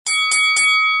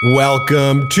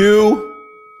Welcome to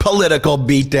Political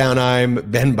Beatdown. I'm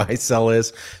Ben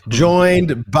Bicelis,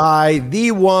 joined by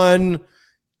the one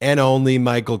and only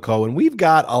Michael Cohen. We've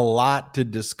got a lot to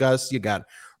discuss. You got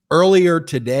earlier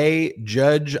today,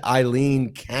 Judge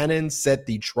Eileen Cannon set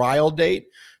the trial date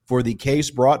for the case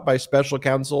brought by special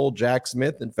counsel Jack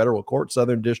Smith in federal court,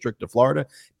 Southern District of Florida.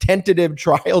 Tentative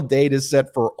trial date is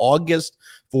set for August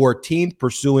 14th,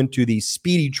 pursuant to the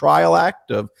Speedy Trial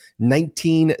Act of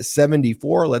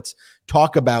 1974. Let's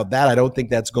talk about that. I don't think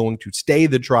that's going to stay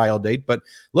the trial date, but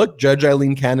look, Judge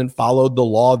Eileen Cannon followed the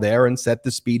law there and set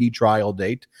the speedy trial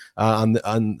date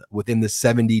within the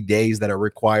 70 days that are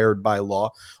required by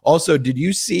law. Also, did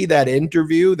you see that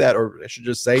interview or I should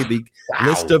just say the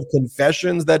list of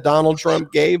confessions that Donald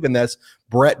Trump gave in this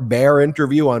Bret Baier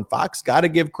interview on Fox? Got to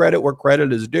give credit where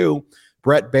credit is due.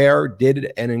 Bret Baier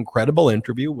did an incredible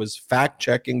interview, was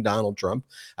fact-checking Donald Trump.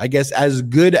 I guess as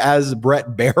good as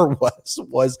Bret Baier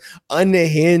was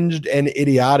unhinged and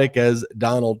idiotic as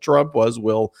Donald Trump was.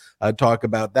 We'll talk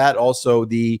about that. Also,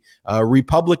 the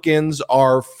Republicans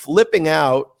are flipping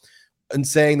out and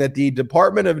saying that the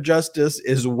Department of Justice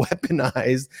is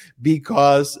weaponized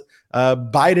because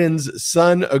Biden's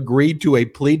son agreed to a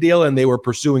plea deal and they were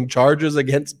pursuing charges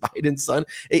against Biden's son.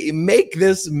 Make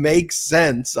this make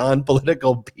sense on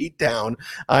Political Beatdown.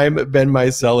 I'm Ben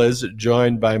Bicelis,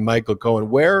 joined by Michael Cohen.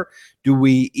 Where do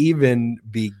we even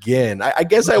begin? I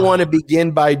guess I want to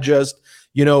begin by just,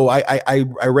 I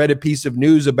read a piece of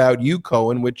news about you,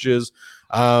 Cohen, which is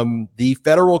the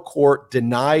federal court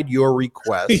denied your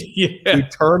request to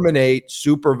terminate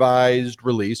supervised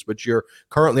release, which you're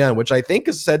currently on, which I think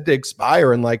is set to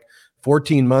expire in like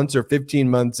 14 months or 15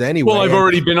 months anyway. Well, I've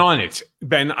already been on it,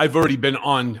 Ben. I've already been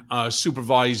on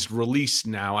supervised release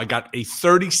now. I got a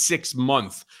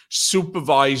 36-month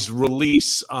supervised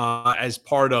release as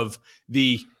part of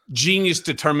the genius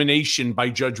determination by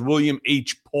Judge William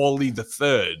H. Pauley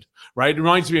III. Right, it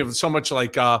reminds me of so much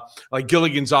like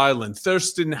Gilligan's Island,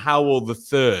 Thurston Howell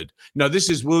III. No, this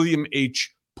is William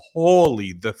H.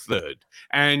 Pauley III,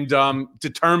 and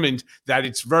determined that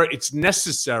it's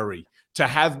necessary to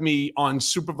have me on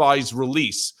supervised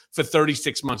release for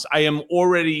 36 months. I am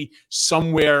already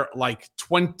somewhere like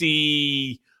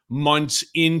 20 months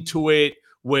into it,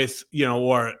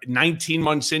 or 19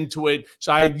 months into it.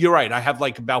 So you're right. I have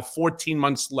like about 14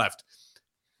 months left.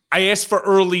 I asked for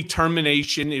early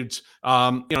termination. It's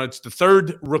the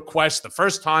third request. The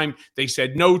first time they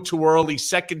said no, too early.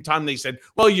 Second time they said,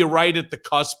 well, you're right at the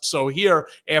cusp. So here,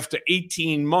 after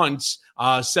 18 months,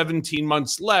 17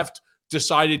 months left,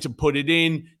 decided to put it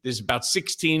in. There's about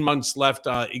 16 months left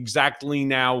exactly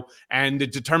now, and the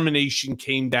determination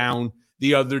came down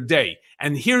the other day.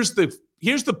 And here's the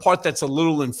part that's a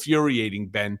little infuriating,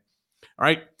 Ben. All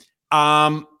right.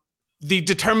 The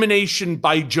determination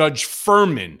by Judge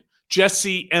Furman,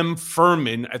 Jesse M.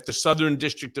 Furman at the Southern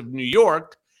District of New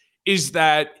York, is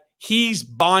that he's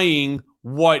buying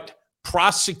what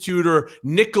prosecutor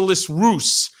Nicholas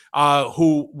Roos,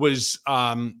 who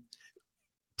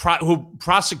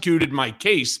prosecuted my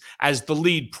case as the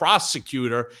lead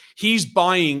prosecutor, he's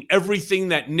buying everything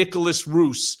that Nicholas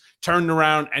Roos turned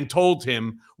around and told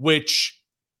him, which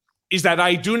is that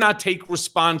I do not take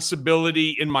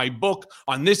responsibility. In my book,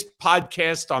 on this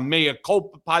podcast, on Mea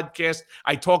Culpa podcast,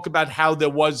 I talk about how there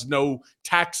was no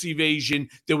tax evasion,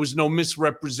 there was no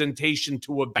misrepresentation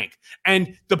to a bank.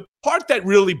 And the part that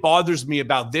really bothers me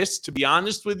about this, to be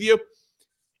honest with you,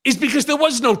 is because there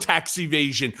was no tax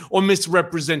evasion or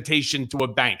misrepresentation to a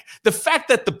bank. The fact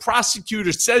that the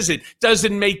prosecutor says it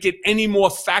doesn't make it any more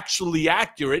factually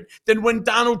accurate than when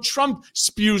Donald Trump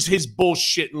spews his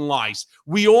bullshit and lies.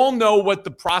 We all know what the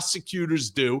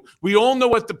prosecutors do. We all know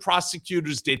what the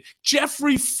prosecutors did.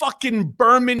 Jeffrey fucking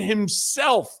Berman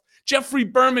himself, Jeffrey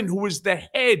Berman, who was the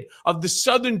head of the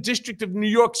Southern District of New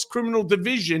York's criminal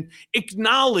division,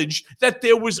 acknowledged that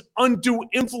there was undue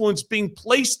influence being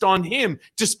placed on him,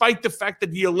 despite the fact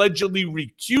that he allegedly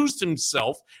recused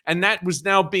himself, and that was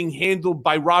now being handled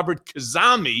by Robert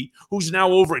Kazami, who's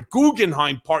now over at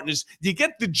Guggenheim Partners. Do you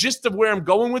get the gist of where I'm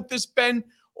going with this, Ben?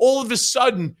 All of a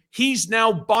sudden, he's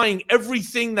now buying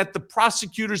everything that the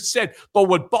prosecutor said. But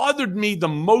what bothered me the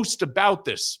most about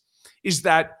this is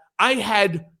that I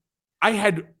had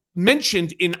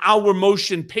mentioned in our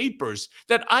motion papers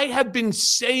that I have been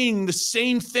saying the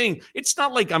same thing. It's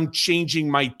not like I'm changing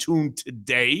my tune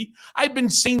today. I've been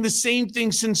saying the same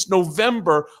thing since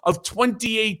November of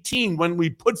 2018 when we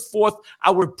put forth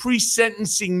our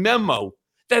pre-sentencing memo,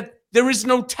 that there is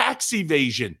no tax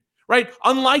evasion, right?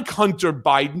 Unlike Hunter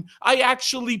Biden, I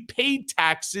actually paid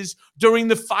taxes during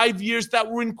the 5 years that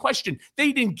were in question.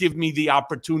 They didn't give me the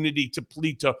opportunity to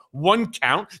plead to one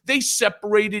count. They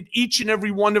separated each and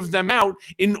every one of them out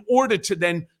in order to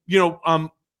then,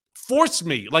 force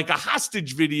me like a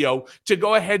hostage video to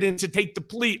go ahead and to take the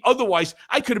plea. Otherwise,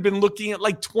 I could have been looking at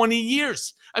like 20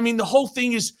 years. I mean, the whole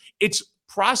thing is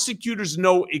prosecutors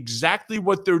know exactly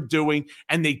what they're doing,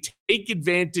 and they take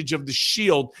advantage of the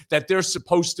shield that they're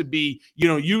supposed to be,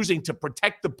 using to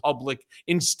protect the public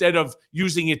instead of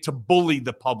using it to bully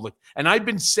the public. And I've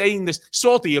been saying this,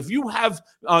 Salty, if you have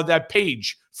that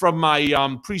page from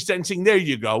my pre-sentencing, there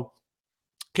you go.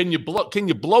 Can you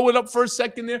blow it up for a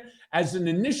second there? As an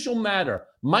initial matter,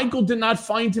 Michael did not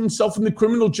find himself in the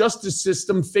criminal justice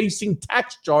system facing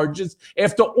tax charges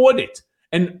after audit,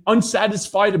 an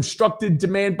unsatisfied obstructed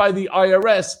demand by the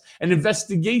IRS, an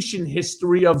investigation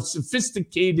history of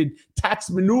sophisticated tax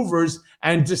maneuvers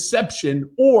and deception,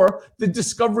 or the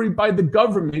discovery by the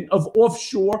government of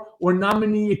offshore or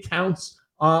nominee accounts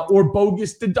or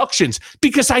bogus deductions.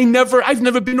 Because I've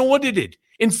never been audited.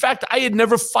 In fact, I had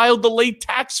never filed a late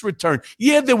tax return.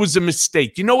 Yeah, there was a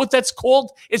mistake. You know what that's called?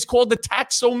 It's called a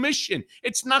tax omission.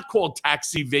 It's not called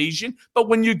tax evasion. But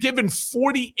when you're given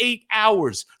 48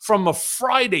 hours from a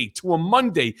Friday to a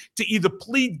Monday to either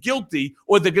plead guilty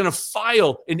or they're going to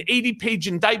file an 80-page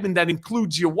indictment that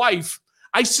includes your wife,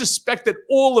 I suspect that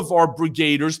all of our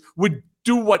brigaders would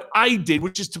do what I did,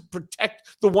 which is to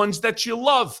protect the ones that you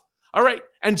love. All right.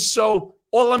 And so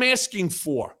all I'm asking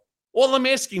for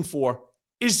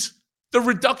is the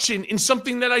reduction in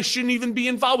something that I shouldn't even be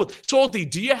involved with. Salty,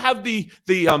 do you have the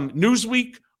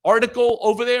Newsweek article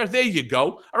over there? There you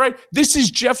go. All right. This is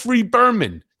Jeffrey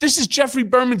Berman. This is Jeffrey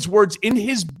Berman's words in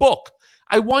his book.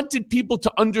 I wanted people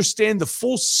to understand the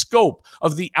full scope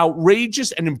of the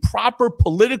outrageous and improper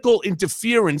political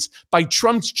interference by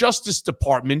Trump's Justice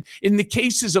Department in the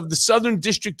cases of the Southern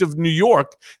District of New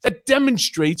York that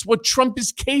demonstrates what Trump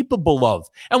is capable of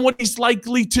and what he's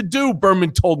likely to do,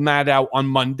 Berman told Maddow on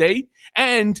Monday.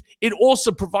 And it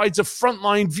also provides a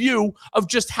frontline view of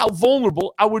just how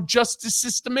vulnerable our justice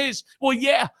system is. Well,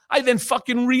 yeah, I then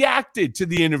fucking reacted to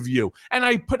the interview. And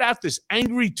I put out this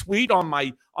angry tweet on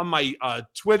my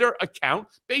Twitter account,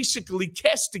 basically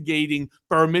castigating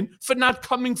Berman for not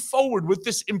coming forward with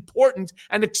this important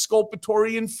and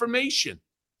exculpatory information.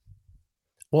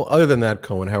 Well, other than that,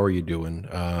 Cohen, how are you doing?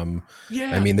 I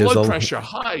mean, there's blood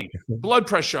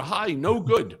pressure high, no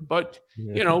good. But,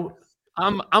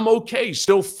 I'm okay,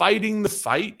 still fighting the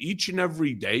fight each and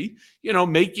every day,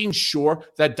 making sure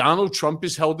that Donald Trump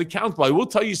is held accountable. I will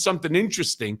tell you something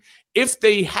interesting. If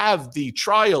they have the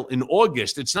trial in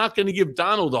August, it's not going to give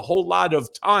Donald a whole lot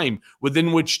of time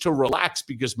within which to relax,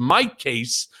 because my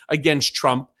case against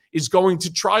Trump is going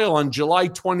to trial on July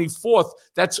 24th.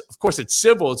 That's, of course, it's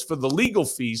civil. It's for the legal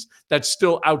fees that's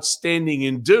still outstanding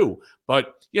and due.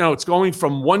 But, it's going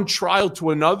from one trial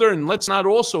to another. And let's not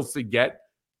also forget,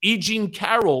 E. Jean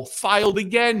Carroll filed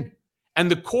again,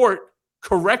 and the court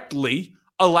correctly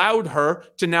allowed her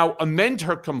to now amend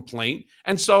her complaint.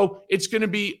 And so it's going to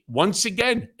be, once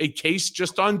again, a case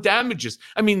just on damages.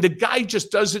 I mean, the guy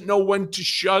just doesn't know when to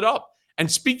shut up.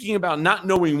 And speaking about not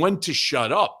knowing when to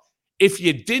shut up, if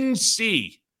you didn't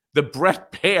see the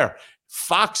Brett Baier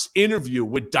Fox interview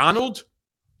with Donald,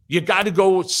 you got to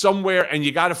go somewhere and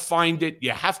you got to find it.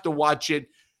 You have to watch it.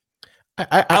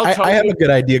 I have a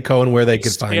good idea, Cohen, where they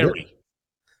could find it.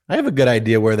 I have a good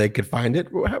idea where they could find it.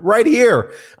 Right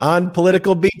here on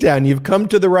Political Beatdown. You've come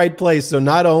to the right place. So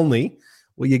not only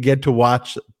will you get to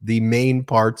watch the main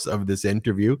parts of this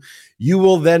interview, you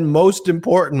will then, most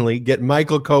importantly, get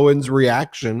Michael Cohen's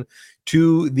reaction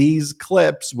to these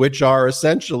clips, which are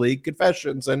essentially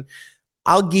confessions. And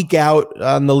I'll geek out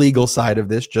on the legal side of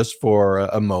this just for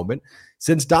a moment.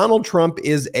 Since Donald Trump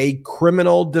is a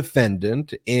criminal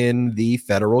defendant in the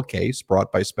federal case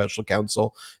brought by special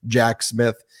counsel Jack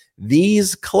Smith,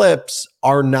 these clips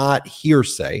are not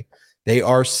hearsay. They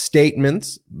are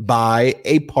statements by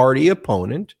a party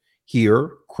opponent,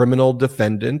 here, criminal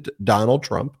defendant Donald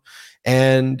Trump.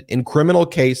 And in criminal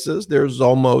cases, there's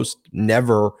almost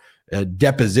never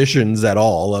depositions at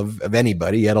all of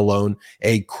anybody, let alone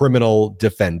a criminal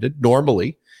defendant.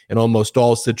 Normally, in almost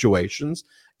all situations,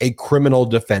 a criminal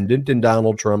defendant in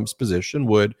Donald Trump's position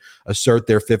would assert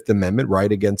their Fifth Amendment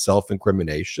right against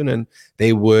self-incrimination, and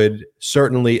they would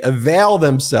certainly avail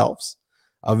themselves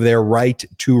of their right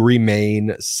to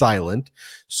remain silent.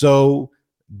 So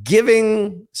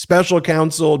giving special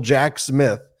counsel Jack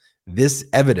Smith this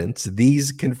evidence,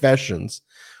 these confessions,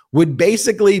 would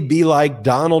basically be like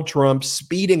Donald Trump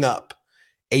speeding up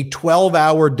a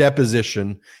 12-hour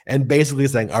deposition and basically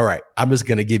saying, all right, I'm just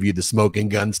going to give you the smoking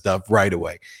gun stuff right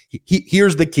away.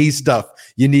 Here's the key stuff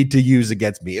you need to use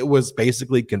against me. It was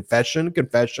basically confession,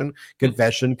 confession,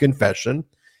 confession, confession.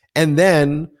 And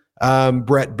then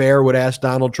Brett Baer would ask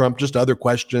Donald Trump just other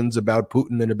questions about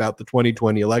Putin and about the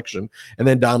 2020 election. And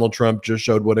then Donald Trump just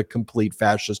showed what a complete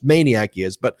fascist maniac he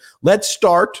is. But let's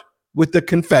start with the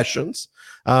confessions.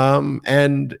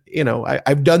 And, you know,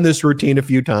 I've done this routine a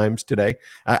few times today.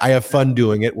 I have fun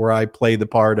doing it where I play the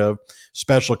part of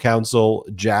special counsel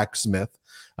Jack Smith.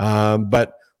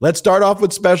 But let's start off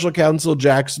with special counsel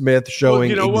Jack Smith showing. Well,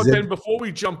 you know what, Ben, before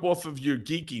we jump off of your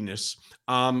geekiness,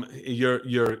 your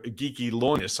geeky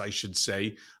lawness, I should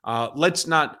say, let's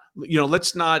not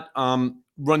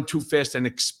run too fast and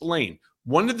explain.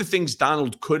 One of the things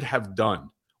Donald could have done,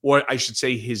 or I should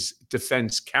say his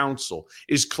defense counsel,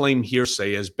 is claim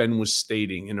hearsay, as Ben was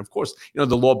stating. And of course, you know,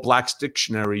 the law Black's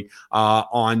Dictionary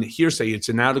on hearsay, it's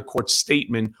an out-of-court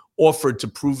statement offered to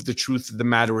prove the truth of the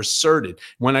matter asserted.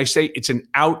 When I say it's an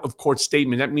out-of-court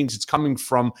statement, that means it's coming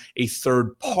from a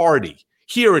third party.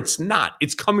 Here, it's not.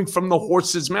 It's coming from the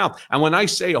horse's mouth. And when I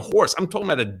say a horse, I'm talking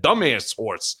about a dumbass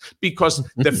horse, because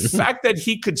the fact that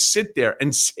he could sit there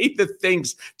and say the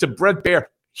things to Brett Baer.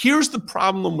 Here's the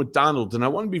problem with Donald, and I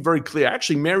want to be very clear.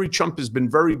 Actually, Mary Trump has been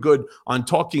very good on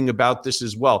talking about this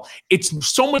as well. It's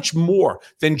so much more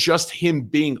than just him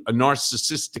being a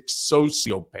narcissistic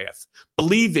sociopath,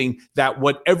 believing that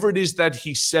whatever it is that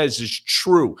he says is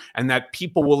true and that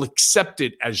people will accept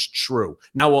it as true.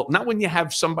 Now, well, not when you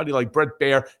have somebody like Brett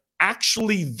Baer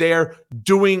actually there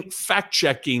doing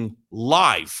fact-checking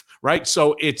live, right?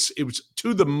 So it was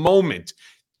to the moment.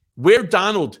 Where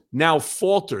Donald now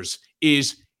falters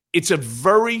is it's a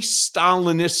very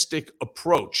Stalinistic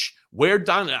approach. Where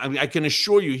Donald, I mean, I can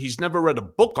assure you he's never read a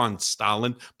book on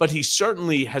Stalin, but he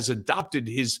certainly has adopted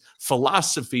his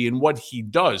philosophy in what he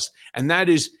does. And that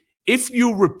is, if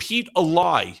you repeat a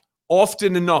lie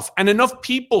often enough, and enough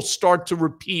people start to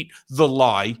repeat the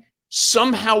lie,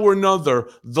 somehow or another,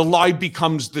 the lie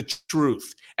becomes the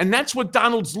truth. And that's what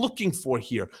Donald's looking for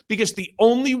here, because the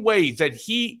only way that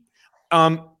he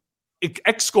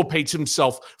exculpates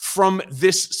himself from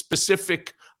this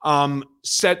specific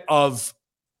set of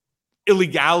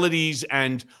illegalities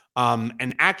and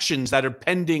actions that are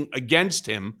pending against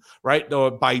him, right,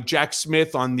 by Jack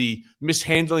Smith on the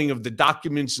mishandling of the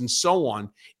documents and so on,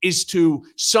 is to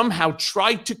somehow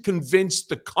try to convince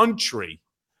the country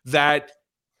that,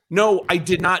 no, I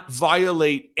did not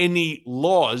violate any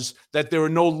laws, that there are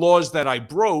no laws that I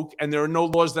broke, and there are no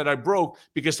laws that I broke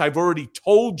because I've already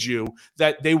told you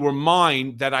that they were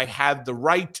mine, that I had the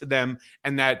right to them,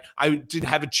 and that I did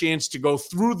have a chance to go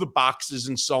through the boxes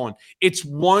and so on. It's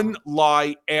one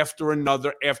lie after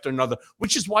another,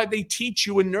 which is why they teach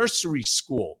you in nursery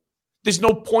school. There's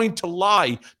no point to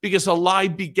lie, because a lie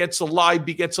begets a lie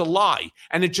begets a lie.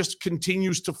 And it just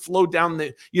continues to flow down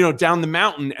the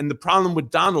mountain. And the problem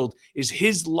with Donald is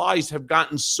his lies have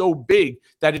gotten so big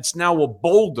that it's now a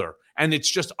boulder and it's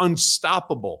just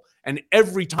unstoppable. And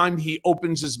every time he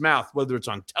opens his mouth, whether it's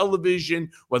on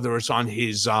television, whether it's on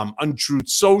his Untruth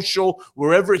Social,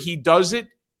 wherever he does it,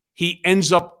 he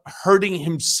ends up hurting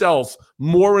himself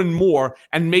more and more,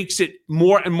 and makes it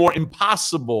more and more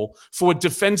impossible for a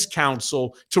defense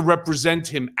counsel to represent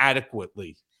him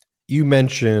adequately. You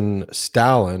mention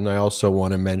Stalin. I also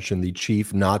want to mention the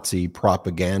chief Nazi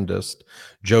propagandist,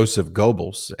 Joseph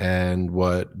Goebbels. And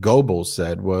what Goebbels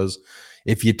said was,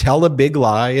 if you tell a big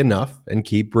lie enough and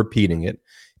keep repeating it,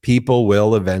 people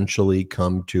will eventually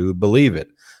come to believe it.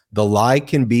 The lie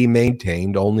can be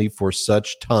maintained only for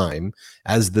such time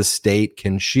as the state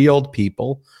can shield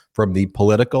people from the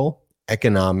political,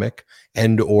 economic,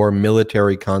 and or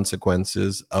military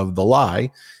consequences of the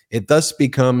lie. It thus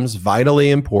becomes vitally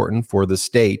important for the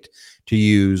state to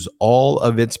use all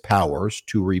of its powers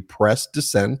to repress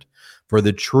dissent, for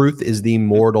the truth is the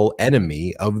mortal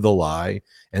enemy of the lie,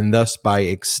 and thus by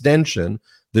extension,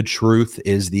 the truth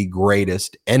is the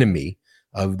greatest enemy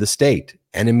of the state.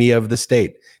 Enemy of the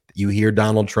state. You hear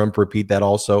Donald Trump repeat that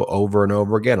also over and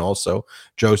over again. Also,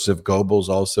 Joseph Goebbels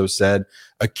also said,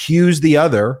 accuse the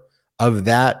other of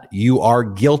that you are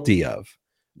guilty of.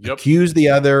 Yep. Accuse the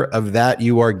other of that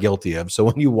you are guilty of. So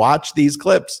when you watch these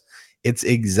clips, it's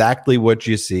exactly what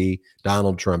you see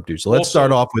Donald Trump do. So let's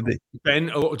start off with it. Ben,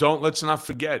 let's not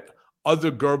forget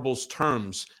other Goebbels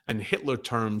terms and Hitler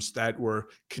terms that were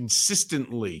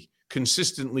consistently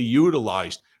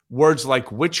utilized. Words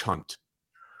like witch hunt,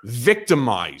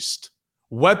 victimized,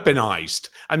 weaponized.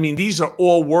 I mean, these are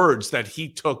all words that he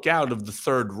took out of the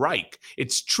Third Reich.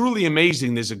 It's truly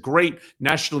amazing. There's a great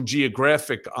National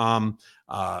Geographic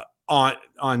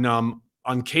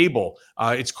on cable.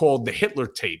 It's called the Hitler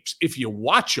tapes. If you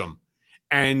watch them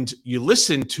and you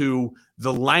listen to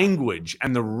the language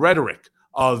and the rhetoric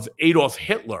of Adolf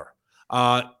Hitler,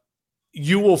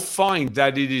 you will find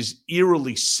that it is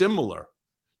eerily similar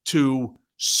to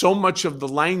so much of the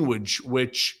language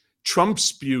which Trump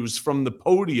spews from the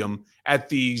podium at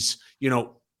these,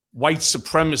 white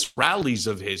supremacist rallies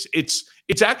of his.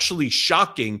 It's actually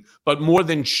shocking, but more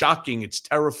than shocking, it's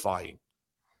terrifying.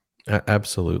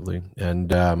 Absolutely.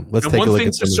 And let's and take one a look thing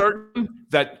at for certain,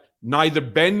 that neither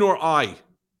Ben nor I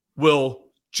will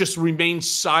just remain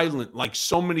silent like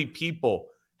so many people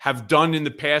have done in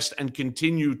the past and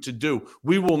continue to do.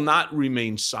 We will not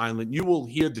remain silent. You will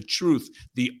hear the truth,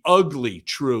 the ugly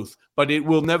truth, but it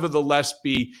will nevertheless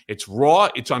be, it's raw,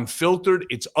 it's unfiltered,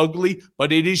 it's ugly,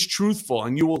 but it is truthful,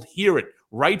 and you will hear it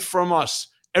right from us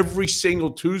every single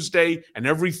Tuesday and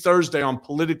every Thursday on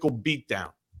Political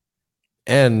Beatdown.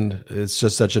 And it's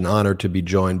just such an honor to be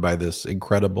joined by this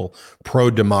incredible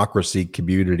pro-democracy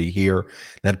community here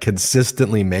that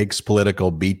consistently makes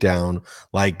Political Beatdown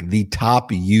like the top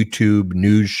YouTube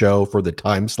news show for the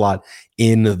time slot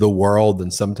in the world,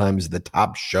 and sometimes the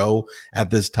top show at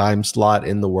this time slot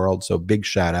in the world. So big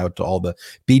shout out to all the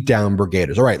Beatdown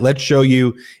Brigaders. All right, let's show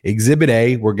you Exhibit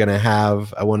A. We're going to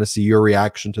have, I want to see your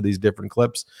reaction to these different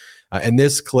clips. In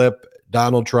this clip,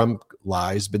 Donald Trump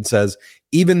lies, but says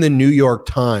even the New York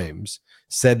Times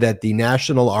said that the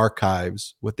National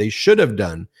Archives, what they should have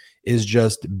done is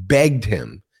just begged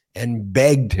him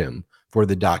for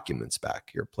the documents back.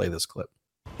 Here, play this clip.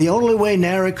 The only way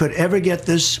NARA could ever get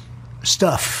this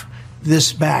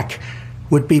back,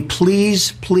 would be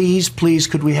please,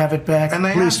 could we have it back? And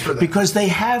they please, asked for that. Because they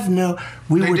have no,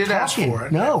 they did ask for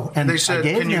it. No, and they said,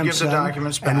 can you give the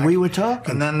documents back? And we were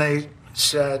talking. And then they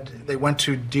said they went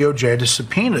to DOJ to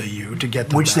subpoena you to get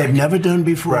them Which back. they've never done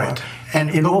before. Right.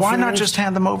 And but why not just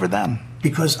hand them over then?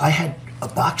 Because I had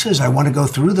boxes. I want to go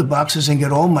through the boxes and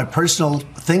get all my personal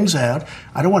things out.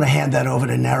 I don't want to hand that over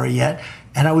to NARA yet.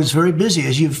 And I was very busy,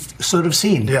 as you've sort of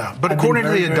seen. Yeah, but according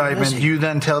to the indictment, you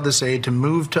then tell this aide to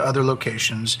move to other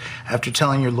locations after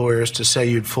telling your lawyers to say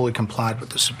you'd fully complied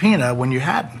with the subpoena when you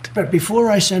hadn't. But before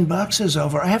I send boxes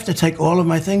over, I have to take all of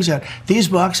my things out. These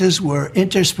boxes were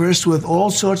interspersed with all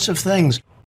sorts of things.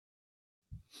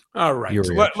 All right,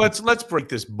 so let's break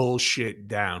this bullshit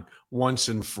down once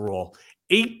and for all.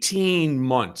 18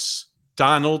 months,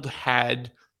 Donald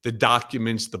had the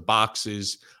documents, the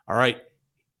boxes, all right?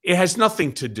 It has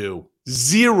nothing to do,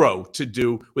 zero to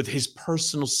do with his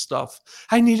personal stuff.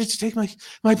 I needed to take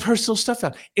my personal stuff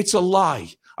out. It's a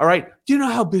lie, all right? Do you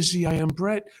know how busy I am,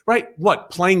 Brett? Right?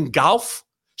 What, playing golf?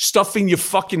 Stuffing your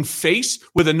fucking face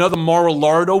with another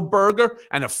Mar-a-Lardo burger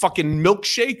and a fucking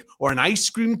milkshake or an ice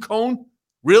cream cone?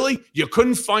 Really? You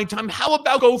couldn't find time? How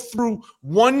about go through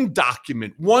one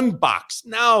document, one box?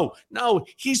 No,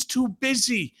 he's too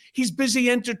busy. He's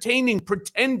busy entertaining,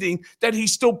 pretending that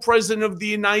he's still president of the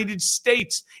United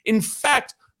States. In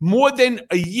fact, more than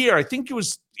a year, I think it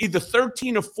was either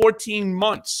 13 or 14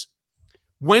 months,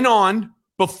 went on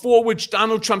before which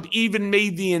Donald Trump even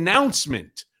made the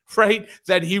announcement, right,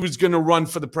 that he was going to run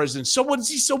for the president. So what is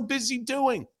he so busy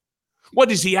doing? What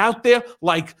is he out there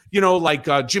like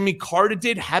Jimmy Carter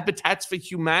did, Habitats for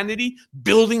Humanity,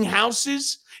 building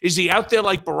houses? Is he out there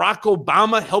like Barack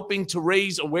Obama helping to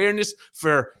raise awareness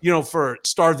for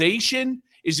starvation?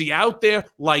 Is he out there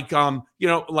like I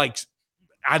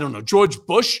don't know, George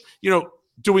Bush,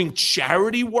 doing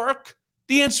charity work?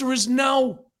 The answer is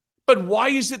no. But why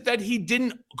is it that he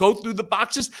didn't go through the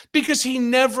boxes? Because he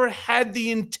never had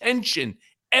the intention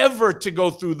ever to go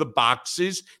through the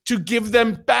boxes to give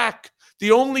them back.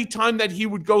 The only time that he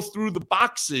would go through the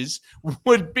boxes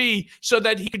would be so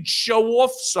that he could show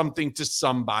off something to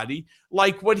somebody,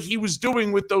 like what he was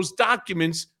doing with those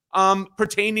documents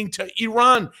pertaining to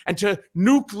Iran and to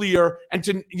nuclear and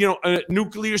to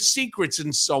nuclear secrets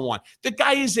and so on. The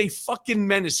guy is a fucking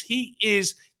menace. He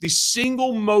is the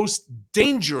single most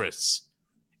dangerous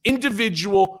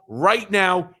individual right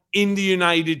now in the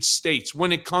United States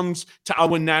when it comes to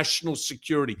our national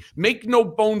security. Make no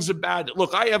bones about it.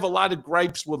 Look, I have a lot of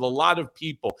gripes with a lot of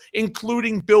people,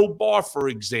 including Bill Barr, for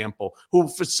example, who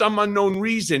for some unknown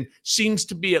reason seems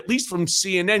to be, at least from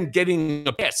CNN, getting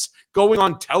a pass, going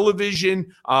on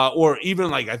television or even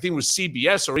like I think it was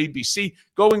CBS or ABC,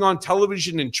 going on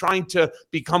television and trying to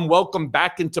become welcome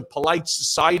back into polite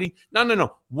society.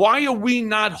 No. Why are we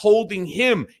not holding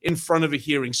him in front of a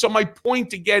hearing? So my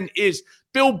point again is,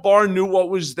 Bill Barr knew what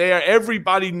was there.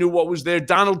 Everybody knew what was there.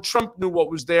 Donald Trump knew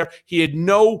what was there. He had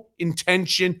no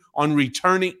intention on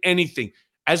returning anything.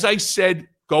 As I said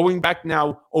going back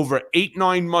now over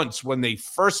 8-9 months when they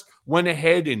first went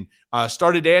ahead and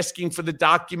started asking for the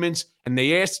documents. And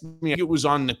they asked me, it was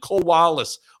on Nicole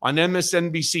Wallace on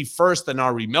MSNBC first, then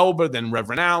Ari Melber, then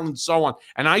Reverend Al, and so on.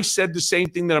 And I said the same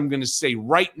thing that I'm going to say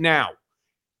right now.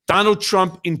 Donald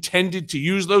Trump intended to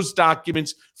use those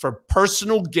documents for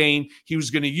personal gain. He was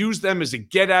going to use them as a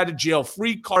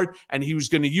get-out-of-jail-free card, and he was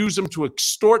going to use them to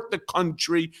extort the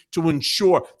country to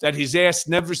ensure that his ass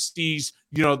never sees,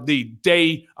 the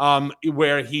day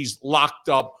where he's locked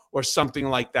up or something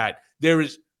like that.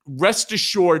 Rest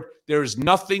assured, there is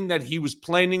nothing that he was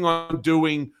planning on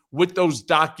doing with those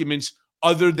documents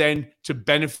other than to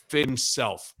benefit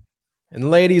himself. And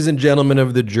ladies and gentlemen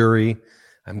of the jury,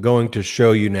 I'm going to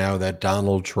show you now that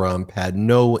Donald Trump had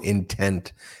no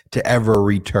intent to ever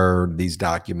return these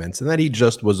documents and that he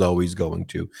just was always going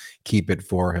to keep it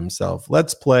for himself.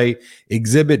 Let's play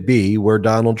Exhibit B, where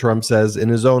Donald Trump says, in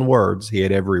his own words, he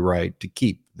had every right to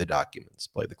keep the documents.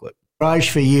 Play the clip.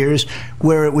 For years,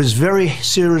 where it was very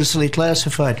seriously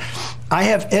classified. I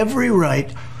have every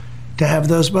right to have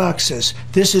those boxes.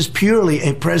 This is purely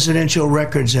a Presidential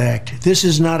Records Act. This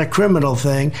is not a criminal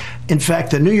thing. In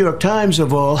fact, the New York Times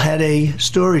of all had a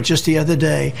story just the other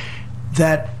day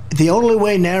that the only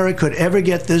way NARA could ever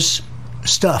get this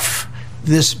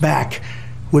back,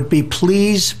 would be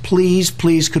please,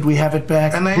 could we have it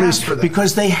back? And they please, asked for that.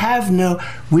 because they have no.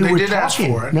 They did ask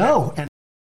for it. No.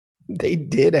 They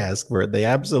did ask for it. They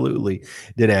absolutely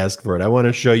did ask for it. I want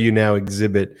to show you now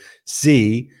Exhibit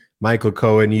C. Michael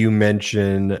Cohen, you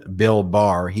mentioned Bill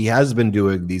Barr. He has been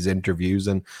doing these interviews,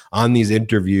 and on these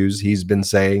interviews, he's been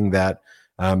saying that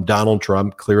Donald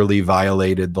Trump clearly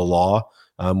violated the law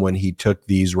when he took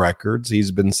these records.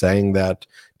 He's been saying that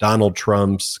Donald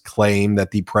Trump's claim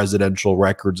that the Presidential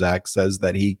Records Act says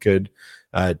that he could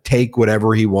take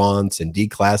whatever he wants and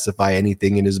declassify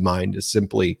anything in his mind is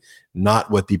simply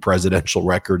not what the Presidential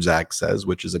Records Act says,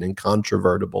 which is an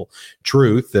incontrovertible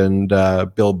truth. And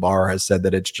Bill Barr has said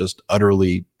that it's just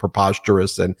utterly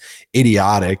preposterous and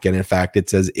idiotic. And in fact,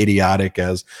 it's as idiotic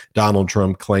as Donald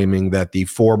Trump claiming that the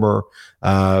former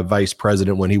vice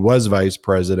president, when he was vice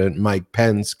president, Mike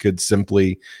Pence, could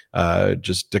simply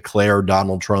just declare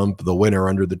Donald Trump the winner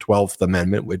under the 12th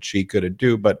Amendment, which he couldn't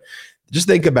do. But just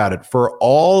think about it. For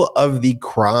all of the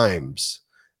crimes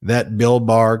that Bill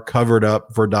Barr covered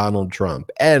up for Donald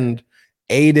Trump and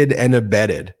aided and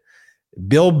abetted,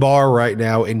 Bill Barr right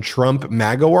now in Trump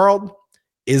MAGA world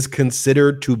is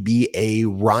considered to be a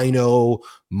rhino,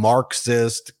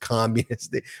 Marxist,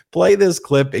 communist. Play this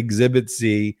clip, Exhibit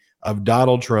C, of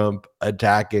Donald Trump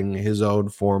attacking his own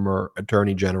former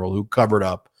attorney general who covered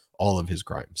up all of his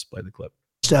crimes. Play the clip.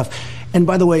 And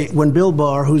by the way, when Bill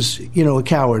Barr, who's, a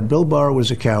coward, Bill Barr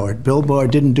was a coward. Bill Barr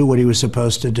didn't do what he was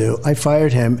supposed to do. I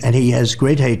fired him, and he has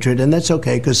great hatred, and that's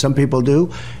okay, because some people do,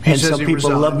 and some people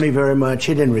love me very much.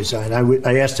 He didn't resign.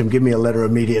 I asked him, give me a letter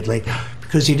immediately,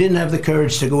 because he didn't have the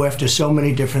courage to go after so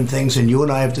many different things, and you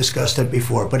and I have discussed it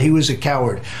before, but he was a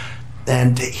coward.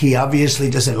 And he obviously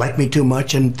doesn't like me too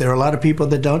much, and there are a lot of people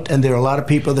that don't, and there are a lot of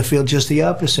people that feel just the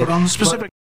opposite. But on the specific...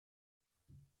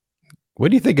 What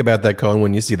do you think about that, Cohen,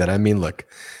 when you see that? I mean, look,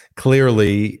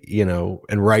 clearly,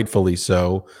 and rightfully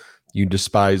so, you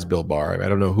despise Bill Barr. I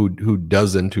don't know who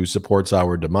doesn't, who supports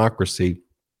our democracy.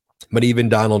 But even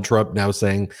Donald Trump now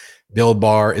saying Bill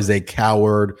Barr is a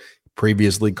coward,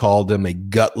 previously called him a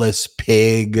gutless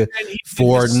pig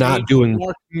for not doing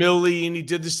Mark Milley, and he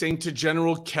did the same to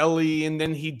General Kelly, and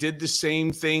then he did the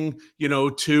same thing,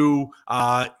 to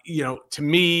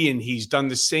me, and he's done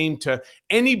the same to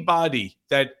anybody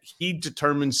that he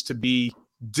determines to be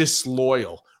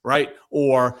disloyal, right?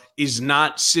 Or is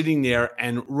not sitting there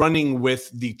and running with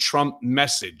the Trump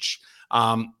message.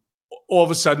 All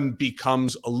of a sudden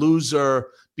becomes a loser,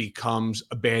 becomes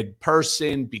a bad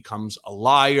person, becomes a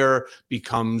liar,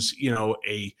 becomes,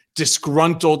 a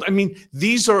disgruntled. I mean,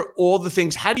 these are all the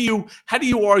things. How do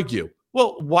you argue?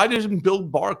 Well, why doesn't Bill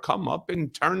Barr come up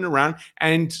and turn around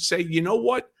and say, you know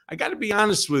what? I got to be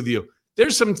honest with you.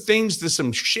 There's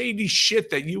some shady shit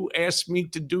that you asked me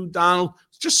to do, Donald.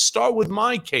 Just start with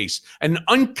my case. An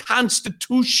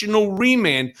unconstitutional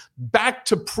remand back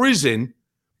to prison,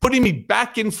 putting me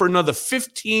back in for another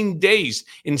 15 days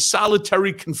in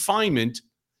solitary confinement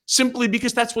simply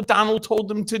because that's what Donald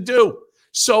told him to do.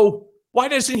 So why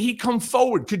doesn't he come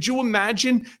forward? Could you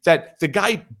imagine that the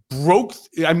guy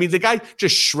the guy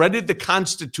just shredded the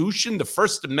Constitution, the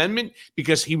First Amendment,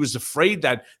 because he was afraid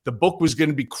that the book was going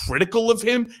to be critical of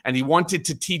him. And he wanted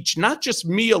to teach not just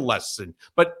me a lesson,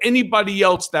 but anybody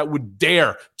else that would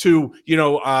dare to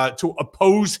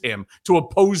oppose him, to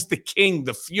oppose the king,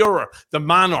 the Führer, the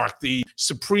monarch, the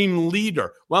supreme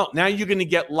leader. Well, now you're going to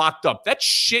get locked up. That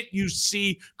shit you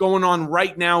see going on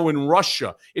right now in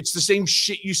Russia. It's the same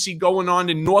shit you see going on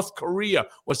in North Korea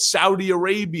or Saudi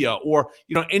Arabia or,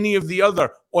 any of the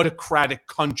other autocratic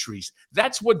countries.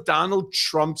 That's what Donald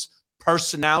Trump's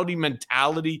personality,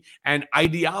 mentality, and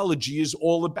ideology is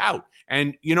all about.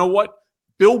 And you know what?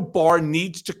 Bill Barr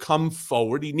needs to come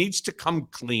forward. He needs to come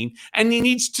clean, and he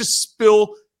needs to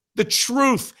spill the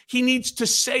truth. He needs to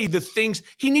say the things.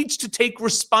 He needs to take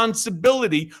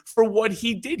responsibility for what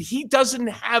he did. He doesn't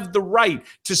have the right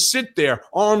to sit there,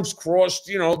 arms crossed,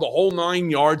 the whole 9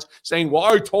 yards, saying, well,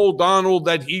 I told Donald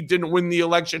that he didn't win the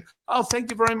election. Oh, thank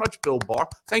you very much, Bill Barr.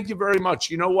 Thank you very much.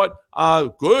 You know what?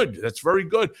 Good. That's very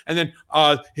good. And then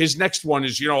his next one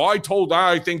is,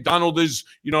 I think Donald is,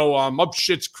 up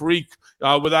Schitt's Creek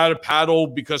without a paddle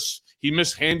because he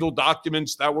mishandled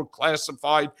documents that were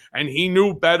classified and he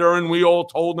knew better and we all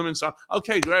told him and so.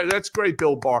 Okay, that's great,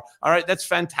 Bill Barr. All right, that's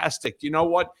fantastic. You know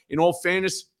what? In all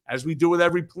fairness, as we do with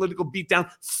every political beatdown,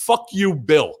 fuck you,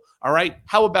 Bill. All right?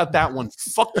 How about that one?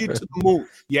 Fuck you to the moon,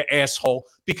 you asshole.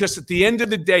 Because at the end of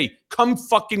the day, come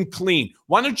fucking clean.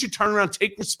 Why don't you turn around,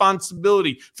 take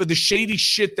responsibility for the shady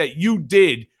shit that you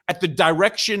did at the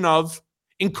direction of,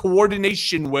 in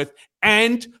coordination with,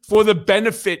 and for the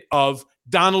benefit of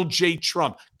Donald J.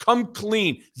 Trump. Come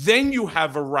clean. Then you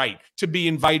have a right to be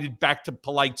invited back to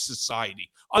polite society.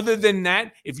 Other than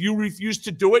that, if you refuse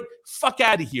to do it, fuck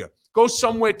out of here. Go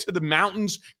somewhere to the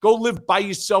mountains. Go live by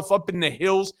yourself up in the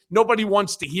hills. Nobody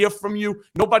wants to hear from you.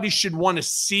 Nobody should want to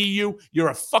see you.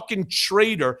 You're a fucking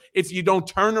traitor if you don't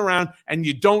turn around and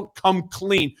you don't come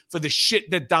clean for the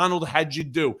shit that Donald had you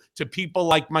do to people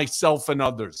like myself and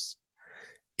others.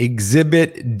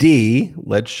 Exhibit D,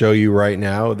 let's show you right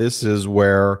now. This is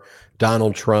where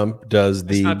Donald Trump does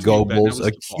the Goebbels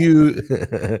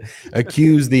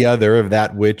accuse the other of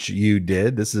that which you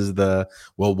did. This is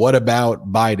what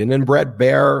about Biden? And Brett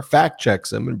Baer fact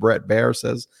checks him. And Brett Baer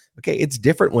says, okay, it's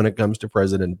different when it comes to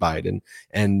President Biden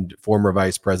and former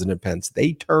Vice President Pence.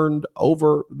 They turned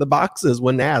over the boxes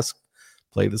when asked.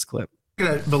 Play this clip. I'm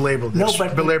going to belabor this.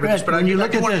 But when you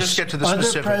look at this,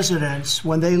 other presidents,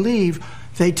 when they leave,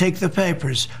 they take the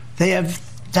papers. They have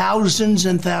thousands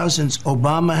and thousands.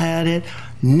 Obama had it.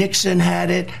 Nixon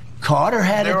had it. Carter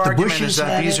had it. The Bushes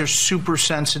had it. These are super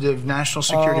sensitive national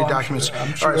security documents.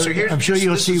 I'm sure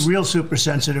you'll see real super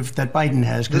sensitive that Biden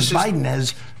has, because Biden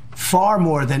has far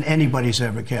more than anybody's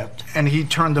ever kept. And he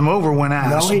turned them over when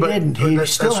asked. No, he didn't. He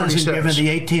still hasn't given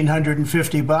the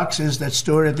 1,850 boxes that's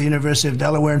stored at the University of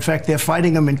Delaware. In fact, they're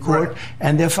fighting them in court,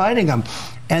 and they're fighting them.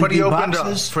 And but he opened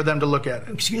up for them to look at it.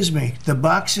 Excuse me. The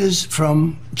boxes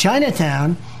from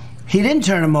Chinatown, he didn't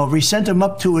turn them over. He sent them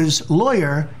up to his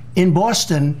lawyer in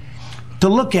Boston to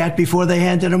look at before they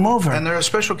handed him over. And there are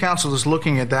special counsels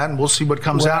looking at that, and we'll see what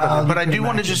comes out of it. But I do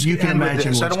want to just end with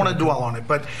this. I don't want to dwell on it.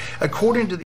 But according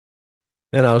to the...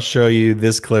 And I'll show you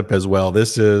this clip as well.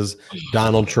 This is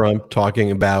Donald Trump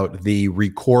talking about the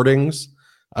recordings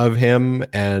of him.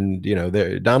 And,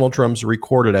 Donald Trump's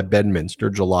recorded at Bedminster,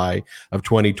 July of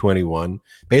 2021,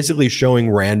 basically showing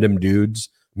random dudes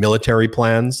military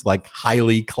plans, like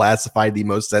highly classified, the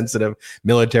most sensitive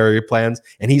military plans.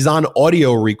 And he's on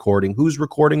audio recording. Who's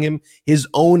recording him? His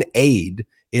own aide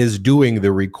is doing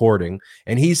the recording.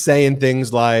 And he's saying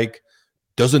things like,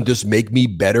 doesn't this make me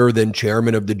better than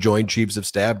chairman of the Joint Chiefs of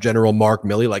Staff, General Mark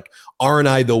Milley? Like, aren't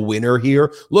I the winner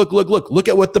here? Look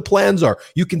at what the plans are.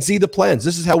 You can see the plans.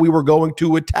 This is how we were going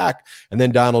to attack. And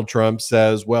then Donald Trump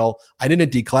says, well, I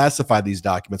didn't declassify these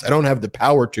documents. I don't have the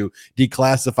power to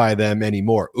declassify them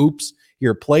anymore. Oops.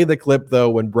 Here, play the clip, though,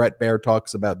 when Brett Baer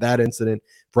talks about that incident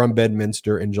from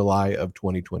Bedminster in July of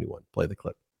 2021. Play the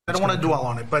clip. I don't want to dwell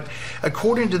on it, but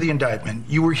according to the indictment,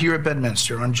 you were here at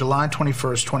Bedminster on July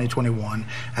 21st, 2021,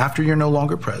 after you're no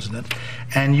longer president,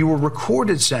 and you were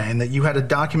recorded saying that you had a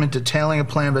document detailing a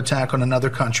plan of attack on another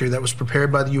country that was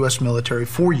prepared by the U.S. military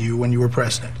for you when you were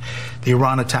president, the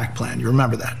Iran attack plan. You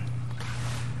remember that?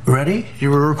 Ready?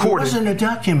 You were recorded. It wasn't a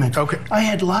document. Okay. I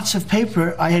had lots of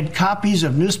paper. I had copies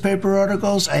of newspaper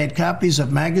articles. I had copies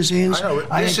of magazines. I know.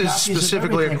 This is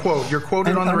specifically a quote. You're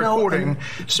quoted on the recording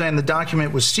saying the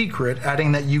document was secret,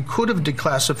 adding that you could have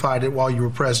declassified it while you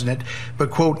were president, but,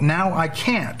 quote, now I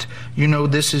can't. You know,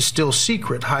 this is still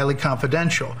secret, highly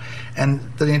confidential. And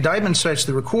the indictment cites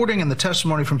the recording and the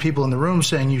testimony from people in the room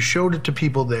saying you showed it to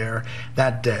people there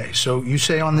that day. So you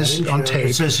say on this, on tape,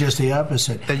 it says just the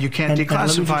opposite. That you can't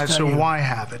declassify it, so why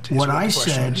have it? When I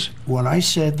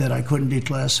said that I couldn't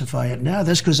declassify it now,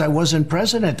 that's because I wasn't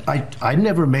president. I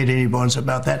never made any bones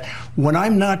about that. When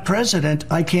I'm not president,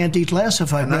 I can't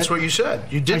declassify. And that's what you said.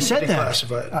 You didn't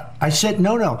declassify it. I said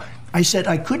no. I said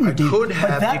I couldn't. But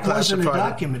that wasn't a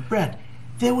document, Brett.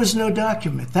 There was no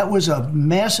document. That was a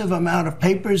massive amount of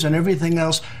papers and everything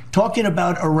else talking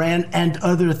about Iran and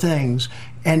other things.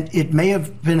 And it may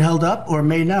have been held up or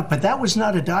may not, but that was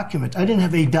not a document. I didn't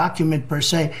have a document per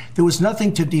se. There was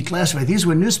nothing to declassify. These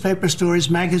were newspaper stories,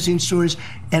 magazine stories,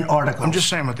 and articles. I'm just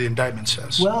saying what the indictment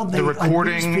says. Well, the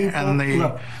recording and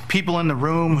the people in the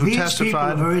room who testified. These people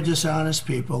are very dishonest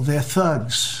people. They're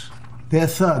thugs. They're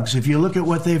thugs. If you look at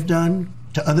what they've done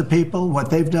to other people, what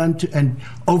they've done to and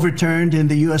overturned in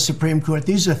the U.S. Supreme Court,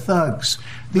 these are thugs.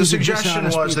 The suggestion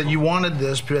was that you wanted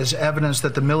this as evidence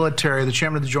that the military, the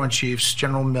chairman of the Joint Chiefs,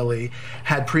 General Milley,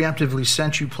 had preemptively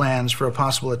sent you plans for a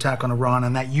possible attack on Iran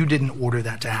and that you didn't order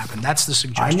that to happen. That's the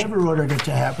suggestion. I never ordered it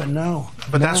to happen, no.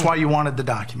 But that's why you wanted the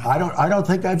document. I don't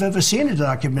think I've ever seen a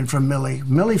document from Milley.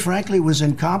 Milley, frankly, was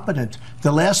incompetent.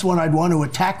 The last one I'd want to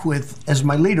attack with as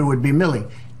my leader would be Milley.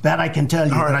 That I can tell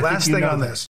you. All right, last thing on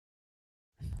this.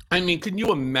 I mean, can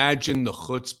you imagine the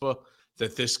chutzpah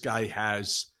that this guy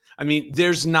has? I mean,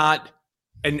 there's not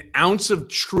an ounce of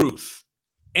truth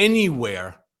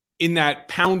anywhere in that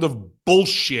pound of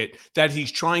bullshit that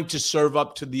he's trying to serve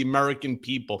up to the American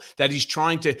people, that he's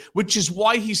trying to, which is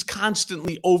why he's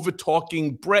constantly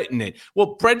over-talking Brett in it.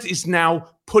 Well, Brett is now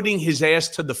putting his ass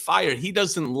to the fire. He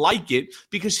doesn't like it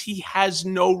because he has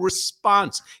no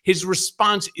response. His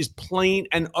response is plain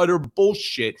and utter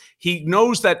bullshit. He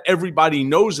knows that everybody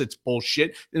knows it's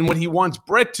bullshit, and what he wants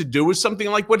Brett to do is something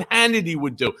like what Hannity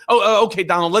would do. Okay,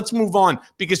 Donald, let's move on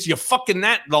because you're fucking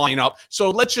that line up. So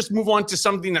let's just move on to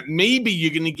something that maybe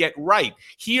you're going to get right.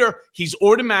 Here, he's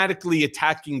automatically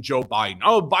attacking Joe Biden.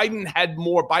 Oh, Biden had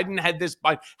more. Biden had this.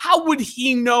 Biden. How would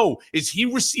he know? Is he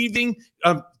receiving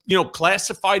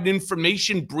classified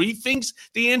information briefings?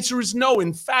 The answer is no.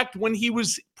 In fact, when he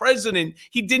was president,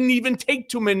 he didn't even take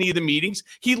too many of the meetings.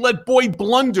 He let Boy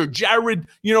Blunder, Jared,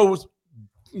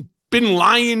 Bin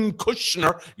Laden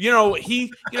Kushner,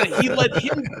 he let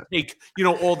him take,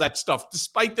 all that stuff,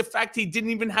 despite the fact he didn't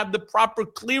even have the proper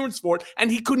clearance for it,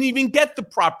 and he couldn't even get the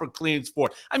proper clearance for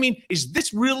it. I mean, is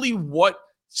this really what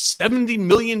 70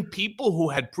 million people who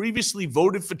had previously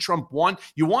voted for Trump want?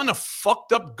 You want a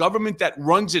fucked up government that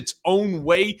runs its own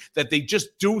way, that they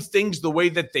just do things the way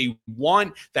that they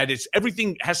want, that it's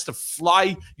everything has to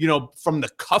fly, from the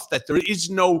cuff, that there is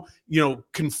no,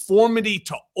 conformity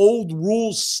to old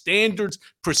rules, standards,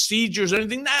 procedures,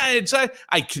 anything. It's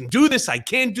I can do this, I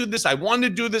can't do this, I want to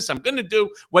do this, I'm going to do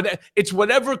what it's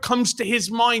whatever comes to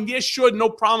his mind. Yeah, sure, no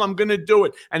problem, I'm going to do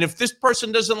it. And if this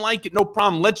person doesn't like it, no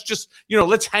problem. Let's just,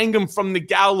 let's hang him from the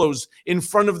gallows in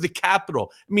front of the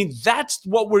Capitol. I mean, that's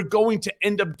what we're going to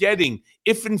end up getting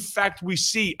if, in fact, we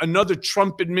see another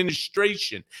Trump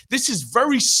administration. This is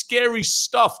very scary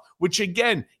stuff, which,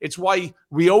 again, it's why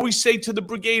we always say to the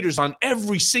Brigaders on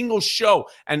every single show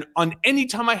and on any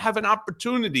time I have an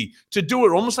opportunity to do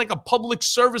it, almost like a public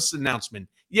service announcement,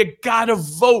 you got to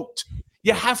vote.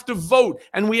 You have to vote,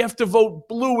 and we have to vote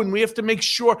blue, and we have to make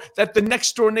sure that the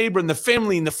next door neighbor and the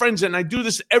family and the friends, and I do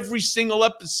this every single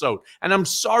episode, and I'm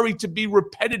sorry to be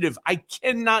repetitive. I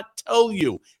cannot tell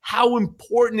you how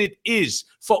important it is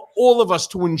for all of us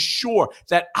to ensure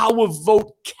that our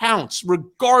vote counts,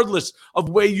 regardless of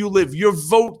where you live. Your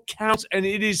vote counts, and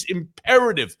it is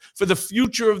imperative for the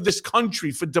future of this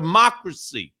country, for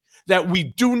democracy, that we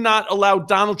do not allow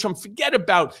Donald Trump, forget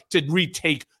about to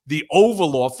retake the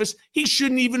Oval Office. He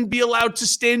shouldn't even be allowed to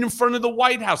stand in front of the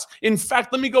White House. In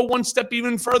fact, let me go one step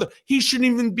even further. He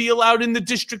shouldn't even be allowed in the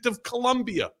District of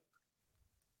Columbia.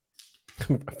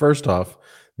 First off,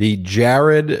 the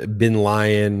Jared Bin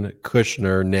Laden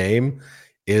Kushner name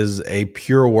is a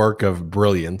pure work of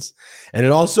brilliance. And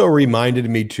it also reminded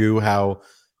me, too, how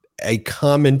a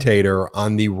commentator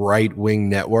on the right-wing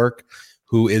network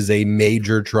who is a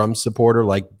major Trump supporter,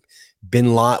 like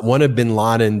one of Bin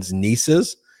Laden's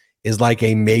nieces, is like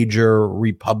a major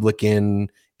Republican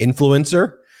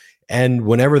influencer. And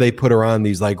whenever they put her on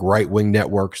these like right-wing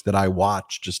networks that I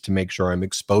watch just to make sure I'm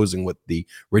exposing what the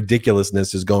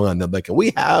ridiculousness is going on, they're like,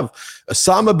 we have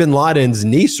Osama bin Laden's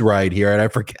niece right here. And I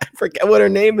forget what her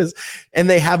name is. And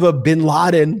they have a bin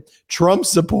Laden Trump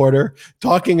supporter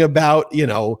talking about,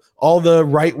 all the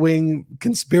right-wing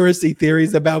conspiracy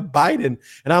theories about Biden.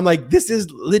 And I'm like, this is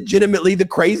legitimately the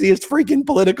craziest freaking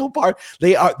political part.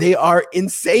 They are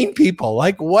insane people.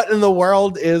 Like, what in the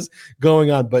world is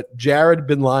going on? But Jared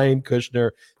bin Lion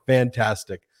Kushner,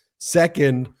 fantastic.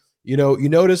 Second, you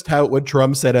noticed what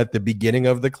Trump said at the beginning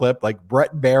of the clip, like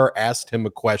Brett Baer asked him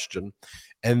a question.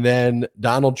 And then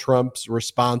Donald Trump's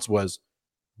response was,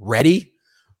 ready?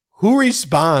 Who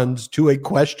responds to a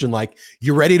question like,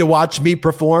 you ready to watch me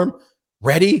perform?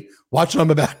 Ready? Watch what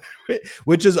I'm about.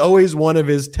 Which is always one of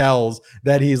his tells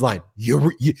that he's like,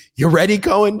 you ready,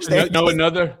 Cohen? Ben, you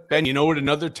know what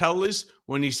another tell is?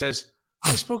 When he says,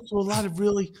 I spoke to a lot of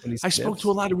really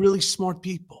smart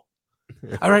people.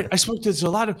 All right. I spoke to a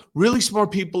lot of really smart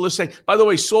people. Let's say, by the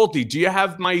way, Salty, do you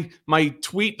have my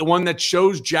tweet, the one that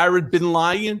shows Jared bin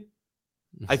Lion?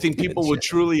 I think people would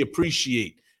truly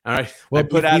appreciate. All right. Well,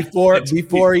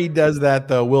 before he does that,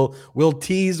 though, we'll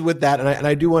tease with that, and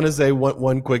I do want to say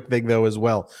one quick thing though as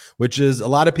well, which is a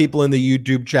lot of people in the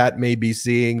YouTube chat may be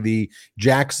seeing the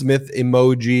Jack Smith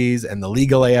emojis and the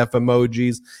Legal AF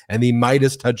emojis and the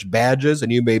Midas Touch badges,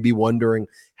 and you may be wondering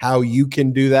how you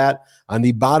can do that. On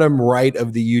the bottom right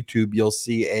of the YouTube, you'll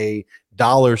see a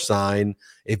 $sign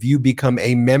if you become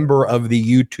a member of the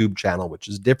YouTube channel, which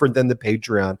is different than the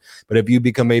Patreon. But if you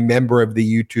become a member of the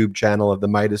YouTube channel of the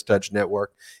Midas Touch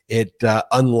Network, it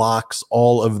unlocks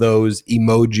all of those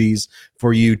emojis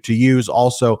for you to use.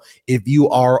 Also, if you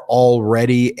are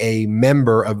already a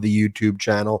member of the YouTube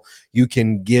channel, you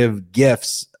can give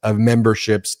gifts of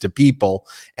memberships to people.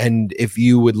 And if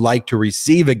you would like to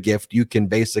receive a gift, you can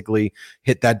basically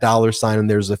hit that $sign, and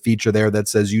there's a feature there that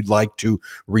says you'd like to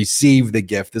receive the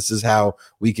gift. This is how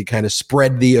we could kind of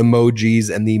spread the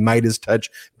emojis and the Midas Touch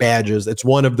badges. It's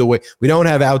one of the ways. We don't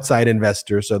have outside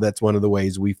investors, so that's one of the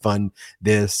ways we fund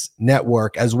this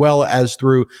network, as well as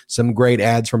through some great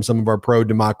ads from some of our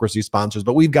pro-democracy sponsors.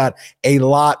 But we've got a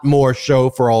lot more show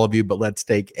for all of you, but let's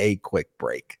take a quick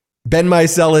break. Ben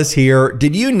Meiselas here.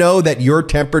 Did you know that your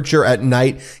temperature at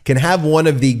night can have one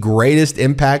of the greatest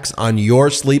impacts on your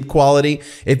sleep quality?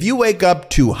 If you wake up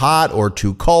too hot or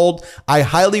too cold, I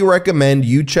highly recommend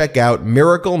you check out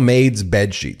Miracle Made's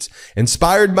bed sheets.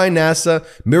 Inspired by NASA,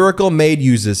 Miracle Made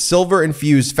uses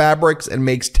silver-infused fabrics and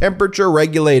makes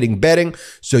temperature-regulating bedding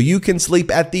so you can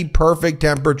sleep at the perfect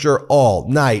temperature all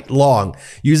night long.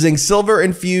 Using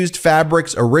silver-infused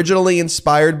fabrics originally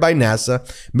inspired by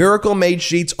NASA, Miracle Made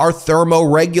sheets are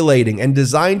thermoregulating and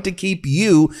designed to keep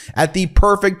you at the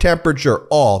perfect temperature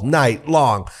all night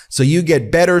long, so you get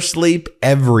better sleep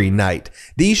every night.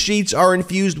 These sheets are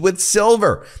infused with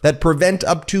silver that prevent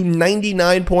up to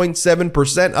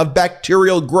 99.7% of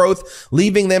bacterial growth,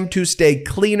 leaving them to stay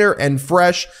cleaner and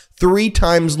fresh 3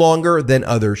 times longer than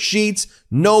other sheets.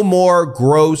 No more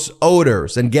gross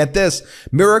odors. And get this,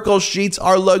 Miracle sheets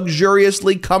are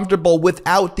luxuriously comfortable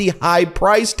without the high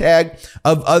price tag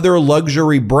of other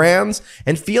luxury brands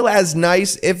and feel as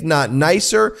nice, if not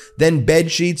nicer, than bed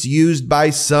sheets used by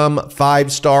some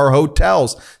 5-star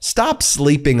hotels. Stop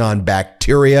sleeping on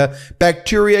bacteria.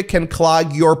 Bacteria can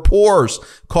clog your pores,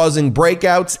 causing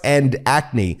breakouts and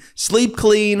acne. Sleep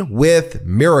clean with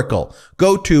Miracle.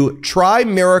 Go to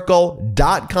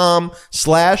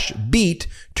trymiracle.com/beat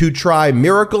to try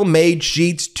Miracle Made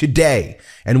sheets today.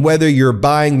 And whether you're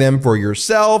buying them for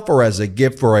yourself or as a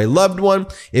gift for a loved one,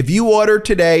 if you order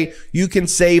today, you can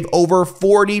save over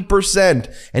 40%.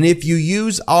 And if you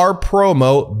use our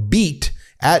promo BEAT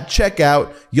at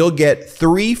checkout, you'll get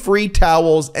 3 free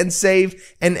towels and save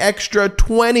an extra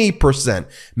 20%.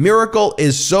 Miracle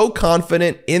is so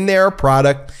confident in their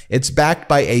product, it's backed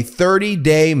by a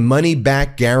 30-day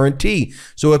money-back guarantee.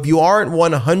 So if you aren't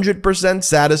 100%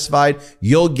 satisfied,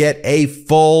 you'll get a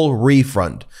full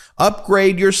refund.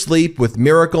 Upgrade your sleep with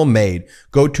Miracle Made.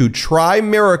 Go to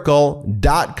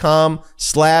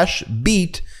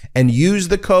trymiracle.com/beat and use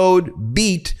the code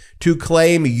BEAT to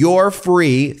claim your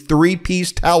free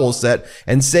 3-piece towel set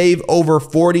and save over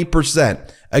 40%.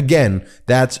 Again,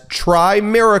 that's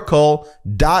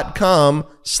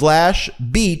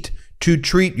trymiracle.com/beat to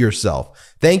treat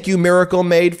yourself. Thank you, Miracle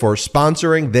Made, for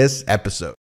sponsoring this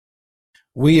episode.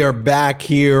 We are back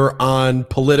here on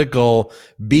Political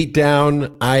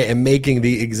Beatdown. I am making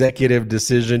the executive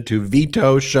decision to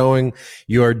veto showing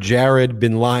your Jared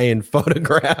bin Lion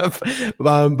photograph.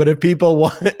 But if people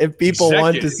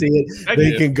want to see it,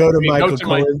 they can go to Michael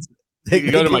Cohen's. They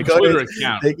can go to my Twitter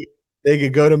account. they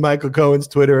could go to Michael Cohen's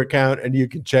Twitter account and you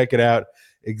can check it out.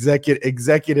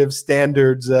 Executive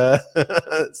standards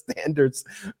standards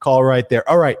call right there.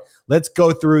 All right, let's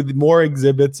go through the more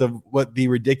exhibits of what the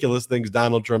ridiculous things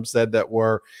Donald Trump said that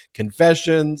were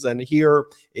confessions. And here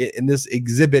in this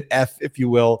exhibit F, if you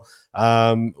will,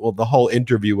 well, the whole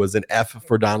interview was an F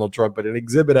for Donald Trump, but in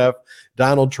exhibit F,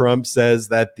 Donald Trump says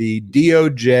that the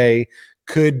DOJ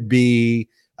could be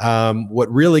what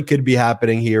really could be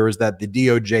happening here is that the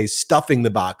DOJ stuffing the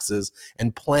boxes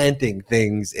and planting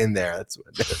things in there. That's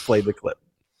what play the clip.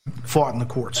 Fought in the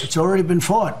courts. It's already been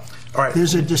fought. All right.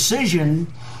 There's a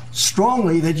decision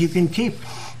strongly that you can keep.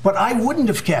 But I wouldn't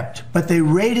have kept. But they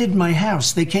raided my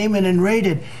house. They came in and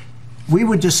raided. We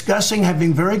were discussing,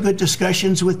 having very good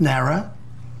discussions with NARA,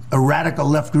 a radical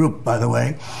left group, by the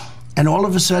way. And all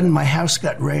of a sudden, my house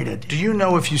got raided. Do you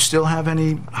know if you still have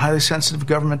any highly sensitive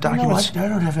government documents? No, I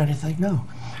don't have anything, no.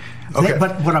 Okay.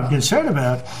 But what I'm concerned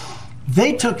about,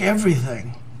 they took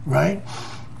everything, right?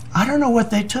 I don't know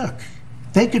what they took.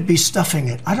 They could be stuffing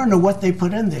it. I don't know what they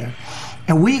put in there.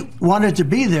 And we wanted to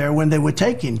be there when they were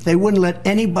taking. They wouldn't let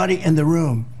anybody in the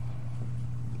room.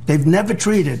 They've never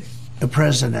treated a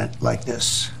president like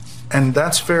this. And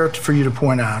that's fair for you to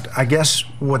point out. I guess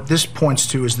what this points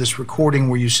to is this recording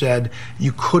where you said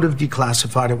you could have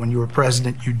declassified it when you were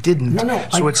president. You didn't. No,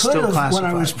 so I it's still could have classified.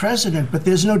 when I was president, but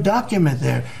there's no document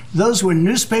there. Those were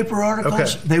newspaper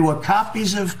articles. Okay. They were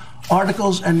copies of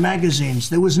articles and magazines.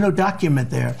 There was no document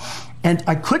there. And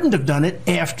I couldn't have done it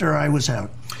after I was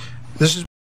out. This is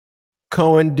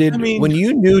Cohen, when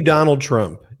you knew Donald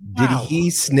Trump, did he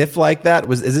sniff like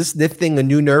that? Is this sniff thing a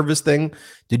new nervous thing?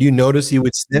 Did you notice he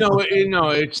would sniff? No,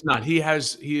 it's not. He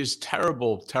has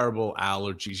terrible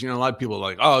allergies. A lot of people are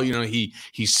like, oh, he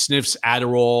sniffs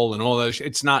Adderall and all that.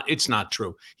 It's not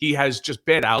true. He has just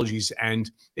bad allergies, and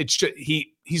it's just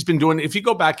he's been doing. If you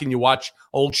go back and you watch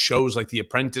old shows like The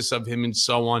Apprentice of him and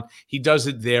so on, he does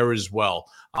it there as well.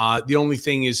 The only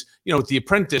thing is, with The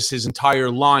Apprentice, his entire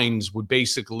lines would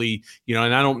basically,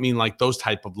 and I don't mean like those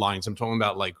type of lines. I'm talking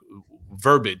about like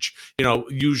verbiage,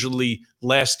 usually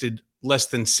lasted less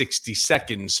than 60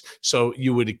 seconds. So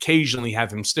you would occasionally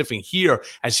have him sniffing. Here,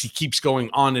 as he keeps going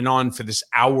on and on for this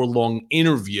hour-long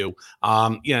interview,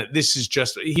 this is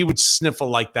just, he would sniffle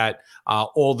like that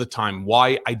all the time.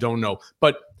 Why? I don't know.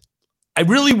 But I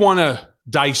really want to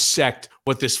dissect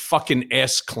what this fucking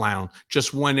ass clown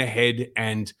just went ahead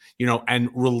and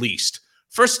released.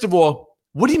 First of all,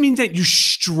 what do you mean that you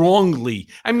strongly?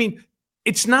 I mean,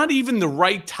 it's not even the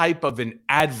right type of an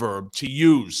adverb to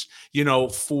use,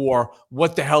 for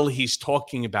what the hell he's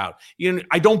talking about.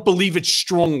 I don't believe it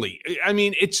strongly. I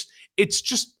mean, it's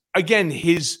just, again,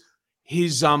 his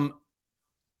usage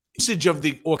of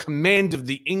or command of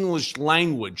the English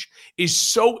language is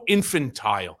so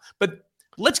infantile. But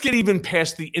let's get even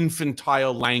past the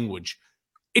infantile language.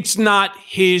 It's not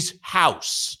his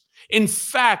house. In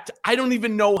fact, I don't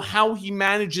even know how he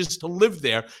manages to live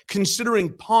there,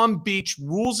 considering Palm Beach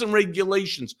rules and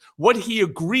regulations, what he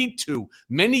agreed to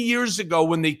many years ago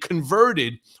when they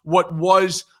converted what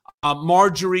was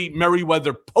Marjorie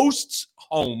Merriweather Post's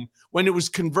home, when it was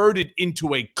converted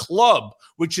into a club,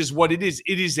 which is what it is.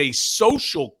 It is a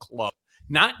social club.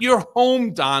 Not your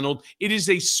home, Donald. It is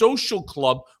a social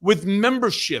club with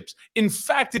memberships. In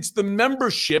fact, it's the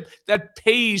membership that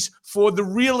pays for the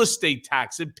real estate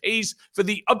tax. It pays for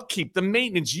the upkeep, the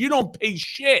maintenance. You don't pay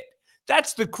shit.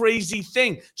 That's the crazy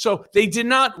thing. So they did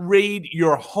not raid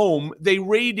your home. They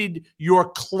raided your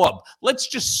club. Let's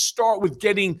just start with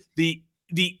getting the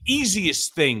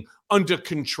easiest thing under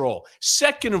control.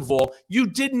 Second of all, you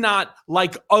did not,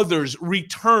 like others,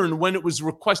 return when it was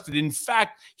requested. In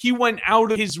fact, he went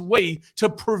out of his way to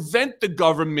prevent the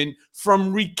government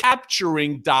from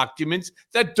recapturing documents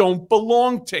that don't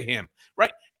belong to him,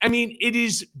 right? I mean,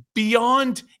 it's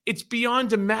beyond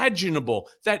imaginable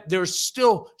that there's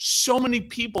still so many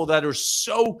people that are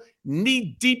so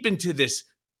knee deep into this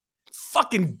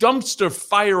fucking dumpster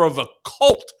fire of a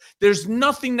cult. There's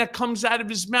nothing that comes out of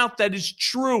his mouth that is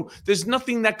true. There's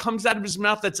nothing that comes out of his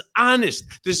mouth that's honest.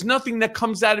 There's nothing that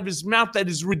comes out of his mouth that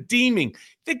is redeeming.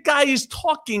 The guy is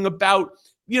talking about,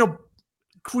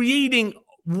 creating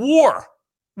war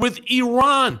with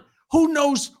Iran. Who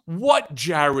knows what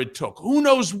Jared took? Who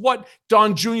knows what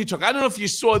Don Jr. took? I don't know if you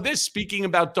saw this, speaking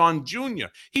about Don Jr.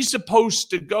 He's supposed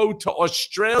to go to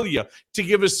Australia to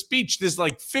give a speech. There's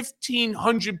like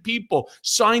 1,500 people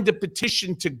signed a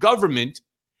petition to government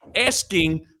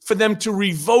asking for them to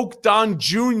revoke Don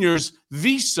Jr.'s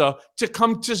visa to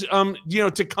come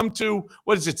to,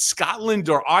 what is it, Scotland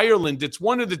or Ireland? It's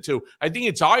one of the two. I think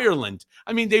it's Ireland.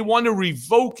 I mean, they want to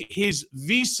revoke his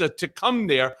visa to come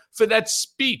there for that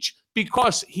speech.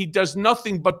 because he does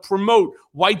nothing but promote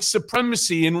white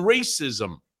supremacy and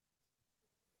racism.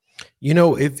 You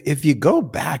know, if you go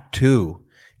back to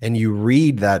and you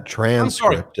read that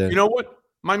transcript, I'm sorry. You know what?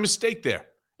 My mistake there.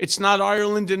 It's not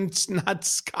Ireland and it's not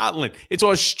Scotland. It's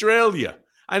Australia.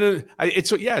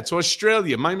 It's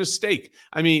Australia. My mistake.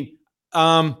 I mean,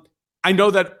 I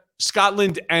know that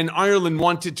Scotland and Ireland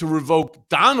wanted to revoke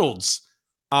Donald's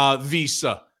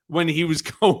visa when he was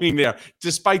going there,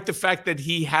 despite the fact that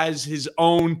he has his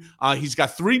own, he's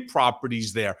got 3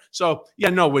 properties there. So, yeah,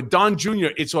 no, with Don Jr.,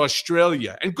 it's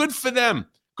Australia. And good for them.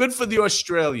 Good for the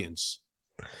Australians.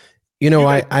 You know,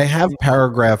 I have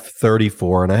paragraph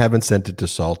 34, and I haven't sent it to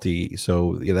Salty,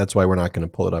 so that's why we're not going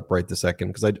to pull it up right this second,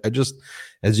 because I just,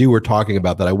 as you were talking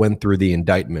about that, I went through the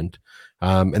indictment.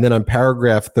 And then on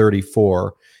paragraph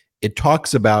 34, it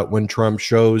talks about when Trump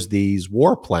shows these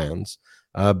war plans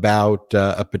about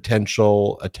a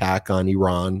potential attack on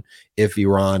Iran if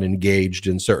Iran engaged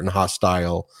in certain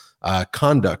hostile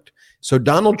conduct. So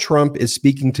Donald Trump is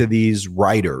speaking to these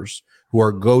writers who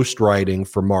are ghostwriting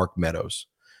for Mark Meadows.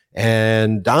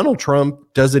 And Donald Trump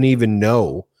doesn't even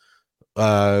know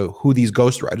who these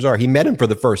ghostwriters are. He met him for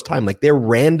the first time. Like, they're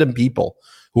random people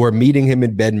who are meeting him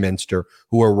in Bedminster,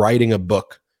 who are writing a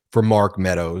book for Mark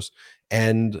Meadows.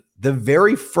 And the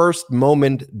very first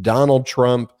moment Donald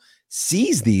Trump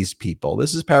sees these people,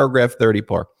 this is paragraph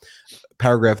 34.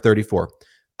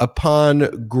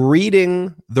 Upon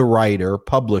greeting the writer,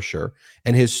 publisher,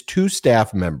 and his 2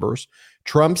 staff members,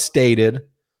 Trump stated,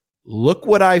 "Look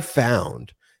what I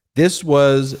found. This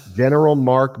was General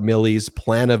Mark Milley's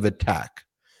plan of attack.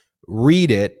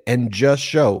 Read it and just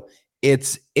show.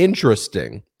 It's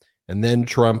interesting." And then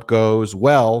Trump goes,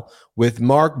 "Well, with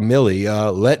Mark Milley,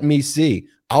 let me see.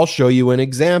 I'll show you an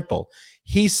example.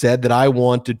 He said that I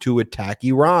wanted to attack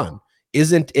Iran.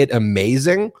 Isn't it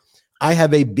amazing? I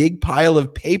have a big pile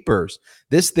of papers.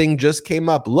 This thing just came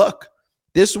up. Look,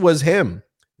 this was him.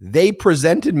 They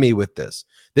presented me with this.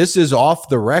 This is off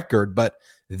the record, but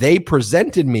they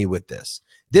presented me with this.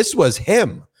 This was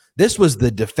him. This was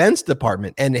the Defense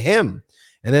Department and him."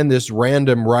 And then this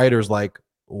random writer's like,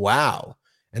 "Wow."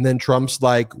 And then Trump's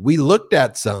like, "We looked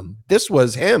at some. This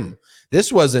was him.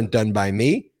 This wasn't done by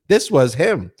me. This was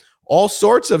him." All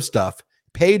sorts of stuff,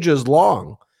 pages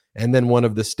long. And then one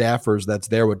of the staffers that's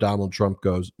there with Donald Trump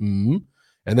goes, And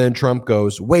then Trump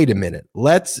goes, "Wait a minute.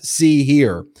 Let's see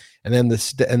here." And then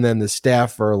the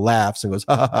staffer laughs and goes,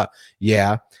 "Ha ha ha,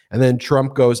 yeah." And then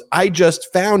Trump goes, "I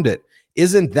just found it.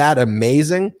 Isn't that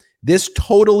amazing? This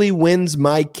totally wins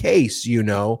my case, you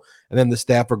know." And then the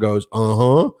staffer goes,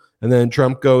 "Uh-huh." And then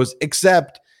Trump goes,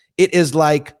 "Except it is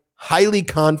like highly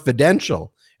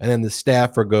confidential." And then the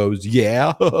staffer goes,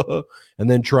 "Yeah." And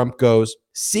then Trump goes,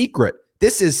 "Secret.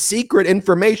 This is secret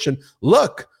information.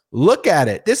 Look at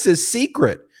it. This is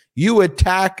secret. You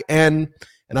attack," and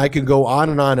I can go on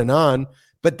and on and on.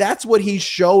 But that's what he's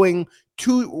showing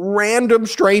to random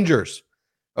strangers.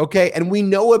 Okay. And we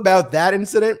know about that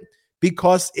incident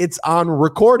because it's on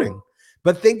recording.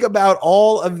 But think about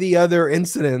all of the other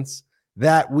incidents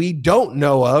that we don't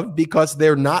know of because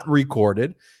they're not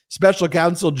recorded. Special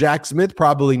counsel Jack Smith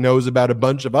probably knows about a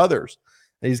bunch of others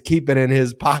that he's keeping in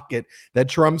his pocket that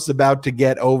Trump's about to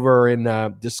get over in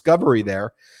discovery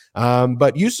there.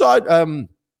 But you saw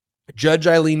Judge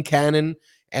Eileen Cannon,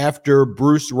 after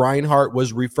Bruce Reinhart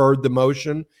was referred the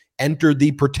motion, entered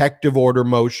the protective order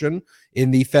motion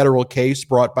in the federal case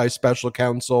brought by special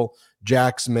counsel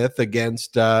Jack Smith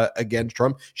against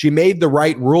Trump. She made the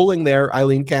right ruling there,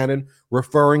 Eileen Cannon,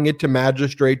 referring it to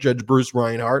Magistrate Judge Bruce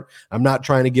Reinhart. I'm not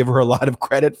trying to give her a lot of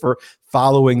credit for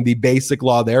following the basic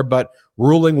law there, but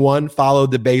ruling 1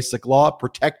 followed the basic law.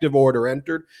 Protective order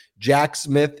entered. Jack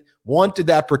Smith wanted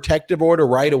that protective order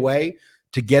right away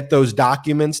to get those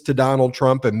documents to Donald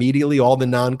Trump immediately, all the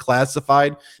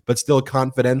non-classified but still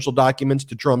confidential documents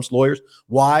to Trump's lawyers.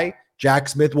 Why? Jack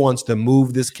Smith wants to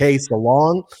move this case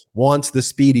along, wants the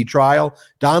speedy trial.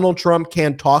 Donald Trump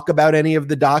can't talk about any of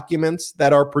the documents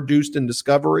that are produced in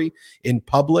discovery in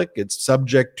public. It's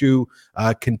subject to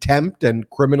contempt and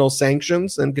criminal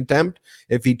sanctions and contempt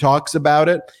if he talks about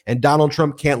it. And Donald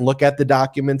Trump can't look at the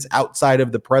documents outside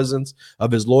of the presence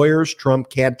of his lawyers.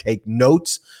 Trump can't take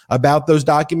notes about those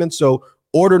documents. So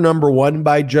order number 1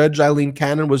 by Judge Eileen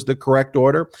Cannon was the correct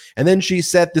order. And then she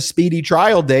set the speedy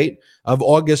trial date of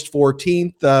August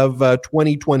 14th of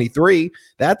 2023.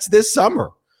 That's this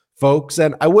summer, folks.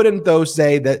 And I wouldn't, though,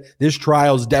 say that this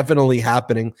trial is definitely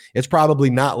happening. It's probably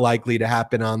not likely to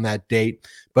happen on that date.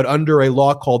 but under a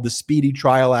law called the Speedy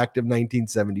Trial Act of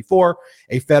 1974,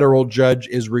 a federal judge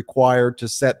is required to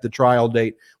set the trial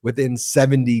date within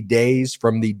 70 days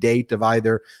from the date of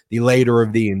either the later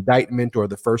of the indictment or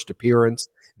the first appearance,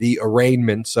 the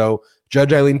arraignment. So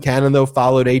Judge Eileen Cannon, though,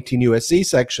 followed 18 U.S.C.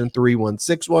 Section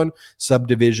 3161,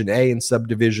 Subdivision A and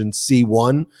Subdivision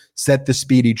C1, set the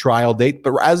speedy trial date.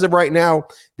 But as of right now,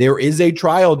 there is a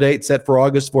trial date set for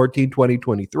August 14,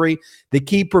 2023. The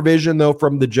key provision, though,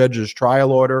 from the judge's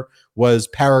trial order was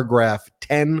paragraph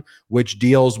 10, which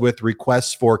deals with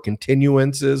requests for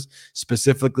continuances,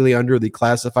 specifically under the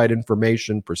Classified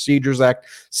Information Procedures Act,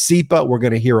 CIPA. We're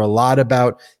going to hear a lot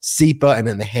about CIPA and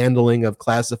then the handling of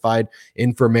classified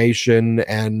information.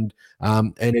 And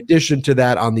in addition to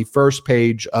that, on the first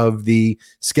page of the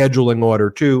scheduling order,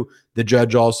 too, the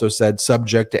judge also said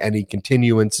subject to any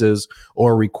continuances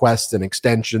or requests and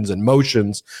extensions and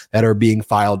motions that are being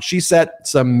filed. She set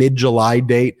some mid-July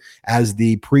date as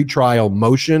the pretrial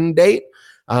motion date,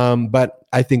 but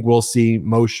I think we'll see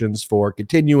motions for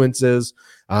continuances,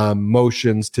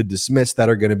 motions to dismiss that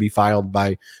are going to be filed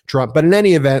by Trump. But in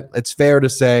any event, it's fair to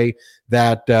say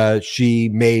that she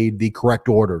made the correct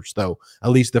orders, though, at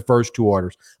least the first two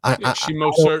orders. She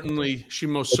most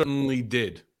certainly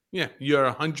did. Yeah, you're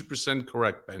 100%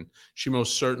 correct, Ben. She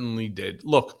most certainly did.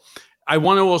 Look, I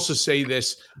want to also say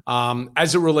this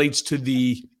as it relates to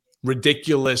the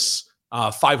ridiculous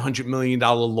 $500 million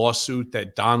lawsuit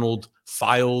that Donald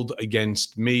filed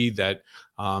against me, that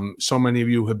so many of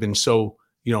you have been so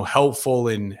helpful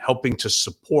in helping to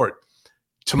support.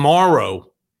 Tomorrow,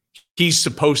 he's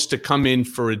supposed to come in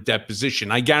for a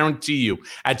deposition. I guarantee you,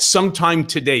 at some time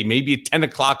today, maybe at 10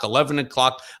 o'clock, 11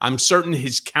 o'clock, I'm certain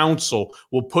his counsel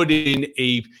will put in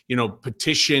a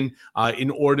petition in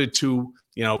order to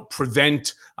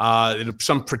prevent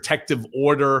some protective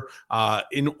order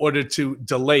in order to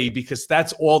delay, because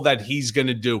that's all that he's going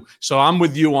to do. So I'm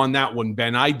with you on that one,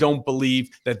 Ben. I don't believe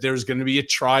that there's going to be a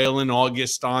trial in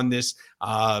August on this.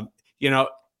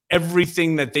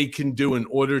 Everything that they can do in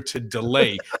order to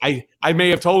delay. I may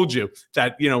have told you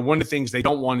that, one of the things they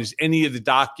don't want is any of the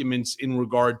documents in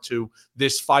regard to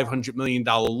this $500 million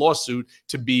lawsuit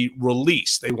to be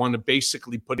released. They want to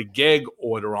basically put a gag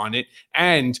order on it.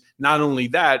 And not only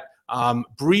that,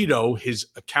 Brito, his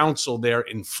counsel there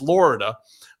in Florida,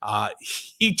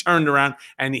 he turned around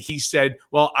and he said,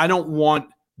 well, I don't want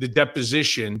the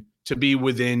deposition to be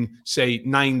within, say,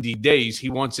 90 days. He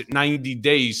wants it 90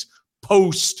 days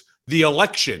post the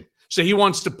election. So he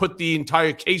wants to put the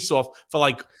entire case off for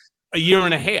like a year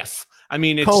and a half. I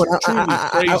mean, it's Cohen, truly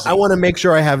crazy. I want to make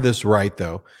sure I have this right,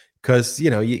 though, because,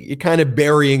 you're kind of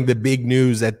burying the big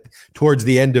news towards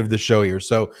the end of the show here.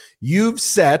 So you've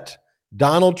set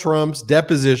Donald Trump's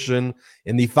deposition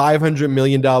in the $500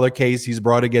 million case he's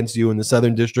brought against you in the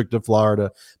Southern District of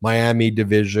Florida, Miami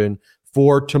Division,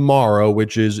 for tomorrow,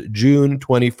 which is June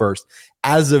 21st.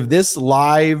 As of this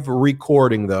live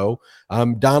recording, though,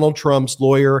 Donald Trump's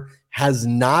lawyer has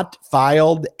not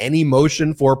filed any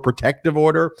motion for protective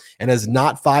order and has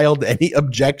not filed any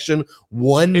objection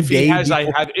If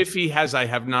he has, I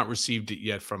have not received it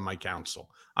yet from my counsel.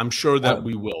 I'm sure that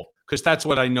we will, because that's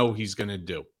what I know he's going to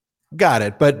do. Got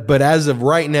it. But as of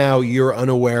right now, you're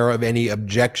unaware of any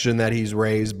objection that he's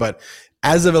raised. But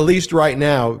as of at least right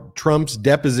now, Trump's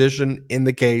deposition in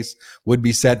the case would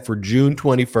be set for June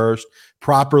 21st,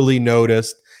 properly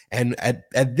noticed. And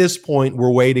at this point,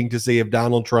 we're waiting to see if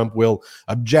Donald Trump will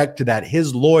object to that.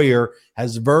 His lawyer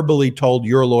has verbally told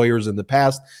your lawyers in the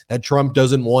past that Trump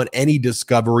doesn't want any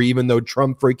discovery, even though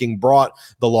Trump freaking brought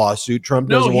the lawsuit. Trump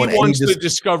doesn't want any he wants the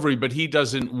discovery, but he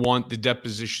doesn't want the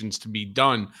depositions to be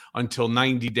done until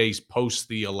 90 days post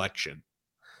the election.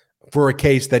 For a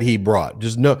case that he brought.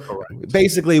 Just Correct.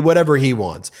 Basically whatever he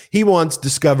wants. He wants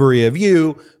discovery of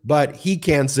you, but he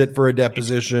can't sit for a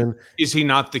deposition. Is he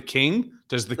not the king?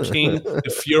 Does the king,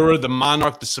 the Fuhrer, the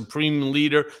monarch, the supreme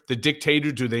leader, the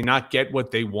dictator, do they not get what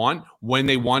they want when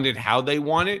they want it, how they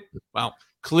want it? Well,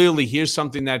 clearly here's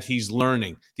something that he's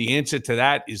learning. The answer to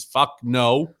that is fuck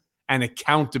no and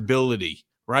accountability,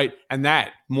 right? And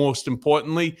that, most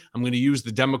importantly, I'm going to use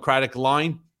the Democratic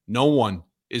line, no one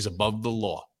is above the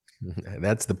law.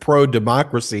 That's the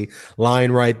pro-democracy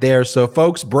line right there. So,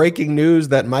 folks, breaking news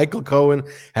that Michael Cohen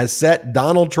has set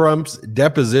Donald Trump's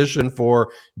deposition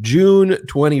for June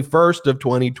 21st of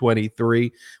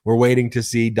 2023. We're waiting to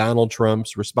see Donald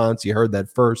Trump's response. You heard that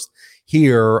first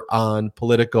here on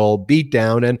Political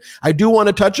Beatdown. And I do want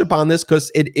to touch upon this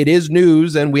because it is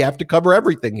news and we have to cover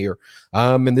everything here.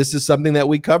 And this is something that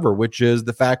we cover, which is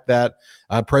the fact that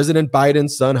President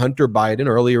Biden's son, Hunter Biden,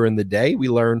 earlier in the day, we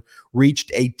learned,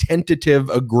 reached a tentative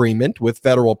agreement with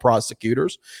federal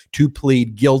prosecutors to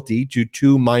plead guilty to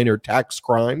 2 minor tax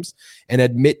crimes and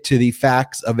admit to the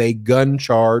facts of a gun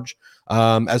charge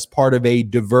as part of a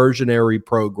diversionary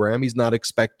program. He's not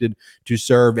expected to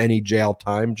serve any jail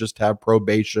time, just have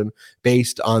probation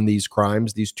based on these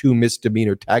crimes, these 2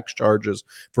 misdemeanor tax charges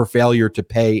for failure to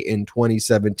pay in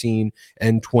 2017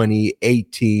 and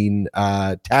 2018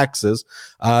 taxes.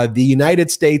 The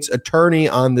United States attorney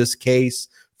on this case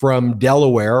from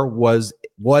Delaware was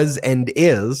and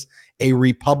is a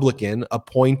Republican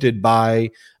appointed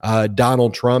by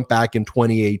Donald Trump back in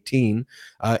 2018.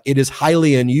 It is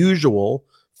highly unusual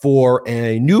for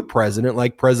a new president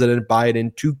like President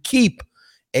Biden to keep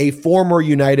a former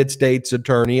United States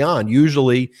attorney on.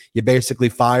 Usually, you basically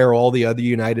fire all the other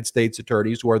United States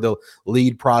attorneys who are the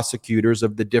lead prosecutors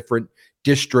of the different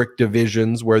district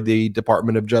divisions where the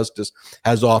Department of Justice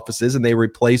has offices, and they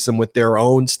replace them with their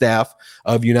own staff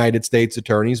of United States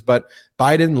attorneys. But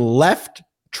Biden left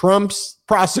Trump's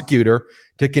prosecutor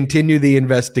to continue the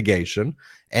investigation.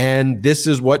 And this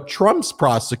is what Trump's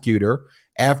prosecutor,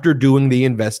 after doing the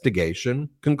investigation,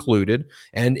 concluded.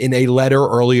 And in a letter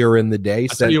earlier in the day,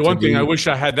 I'll tell you one thing, I wish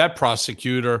I had that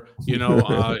prosecutor,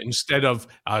 instead of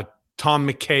Tom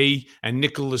McKay and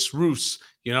Nicholas Roos.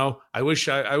 I wish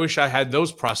I had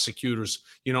those prosecutors,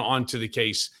 onto the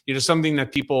case. Something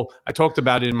that I talked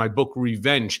about in my book,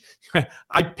 Revenge.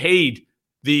 I paid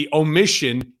the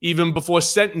omission even before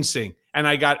sentencing, and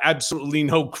I got absolutely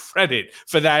no credit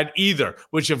for that either,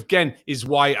 which again is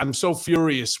why I'm so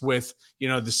furious with,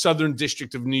 the Southern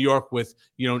District of New York with,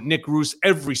 Nick Roos.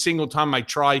 Every single time I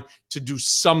try to do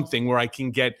something where I can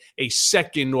get a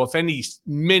second off any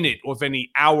minute, off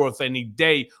any hour, off any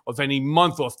day, off any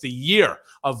month, off the year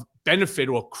of benefit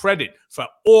or credit for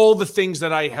all the things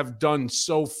that I have done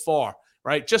so far,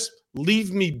 right? Just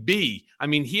leave me be. I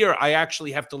mean, here I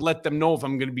actually have to let them know if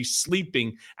I'm going to be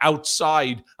sleeping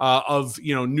outside of,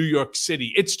 New York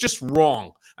City. It's just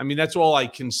wrong. I mean, that's all I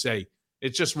can say.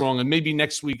 It's just wrong. And maybe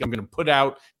next week I'm going to put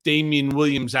out Damian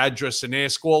Williams' address and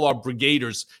ask all our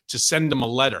brigaders to send him a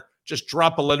letter. Just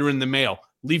drop a letter in the mail.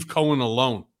 Leave Cohen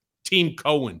alone. Team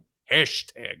Cohen.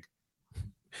 #.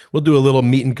 We'll do a little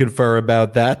meet and confer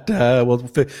about that.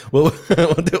 We'll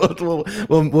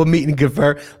meet and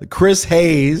confer. Chris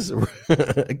Hayes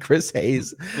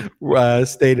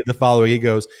stated the following. He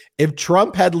goes, if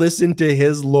Trump had listened to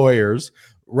his lawyers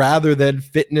rather than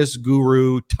fitness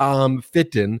guru Tom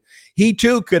Fitton, he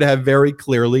too could have very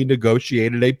clearly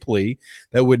negotiated a plea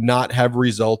that would not have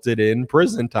resulted in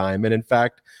prison time. And in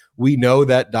fact, we know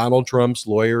that Donald Trump's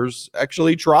lawyers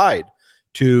actually tried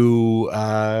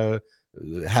to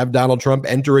have Donald Trump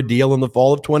enter a deal in the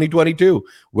fall of 2022,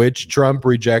 which Trump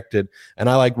rejected. And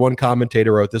I like one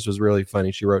commentator wrote, this was really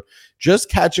funny. She wrote, just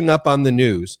catching up on the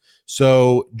news.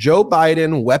 So Joe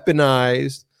Biden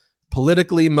weaponized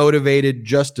politically motivated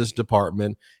Justice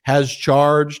Department has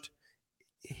charged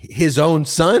his own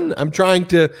son. I'm trying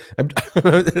to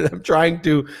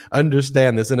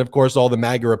understand this. And of course, all the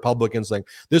MAGA Republicans saying,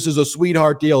 this is a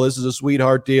sweetheart deal. This is a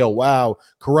sweetheart deal. Wow.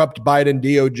 Corrupt Biden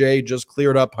DOJ just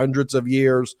cleared up hundreds of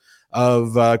years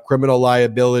of criminal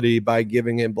liability by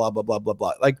giving him blah, blah, blah, blah,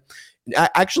 blah. Like,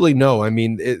 actually, no. I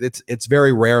mean, it's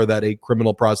very rare that a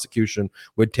criminal prosecution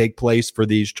would take place for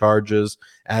these charges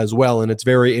as well. And it's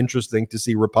very interesting to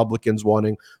see Republicans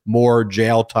wanting more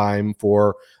jail time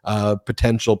for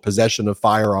potential possession of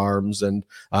firearms and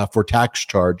for tax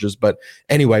charges. But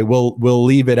anyway, we'll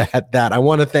leave it at that. I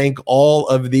want to thank all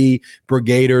of the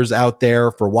brigaders out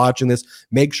there for watching this.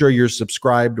 Make sure you're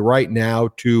subscribed right now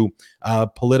to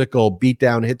Political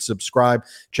Beatdown. Hit subscribe.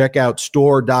 Check out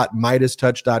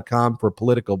store.midastouch.com for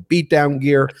Political Beatdown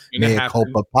gear, Mea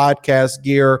Culpa podcast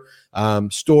gear.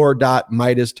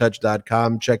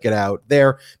 Store.midastouch.com. Check it out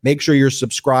there. Make sure you're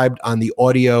subscribed on the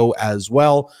audio as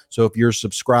well. So if you're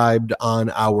subscribed on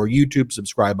our YouTube,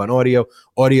 subscribe on audio.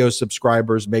 Audio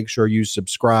subscribers, make sure you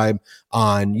subscribe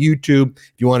on YouTube.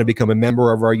 If you want to become a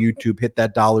member of our YouTube, hit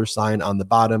that $ on the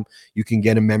bottom. You can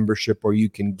get a membership or you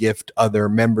can gift other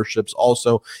memberships.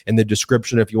 Also in the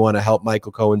description, if you want to help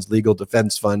Michael Cohen's Legal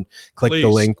Defense Fund, click the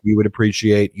link. We would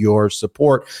appreciate your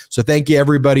support. So thank you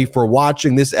everybody for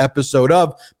watching this episode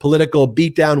of Political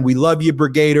Beatdown. We love you,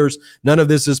 brigaders. None of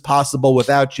this is possible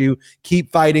without you. Keep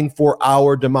fighting for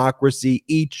our democracy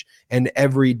each and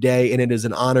every day, and it is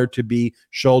an honor to be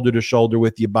shoulder to shoulder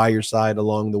with you, by your side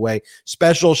along the way.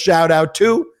 Special shout out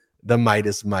to the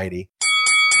Midas Mighty.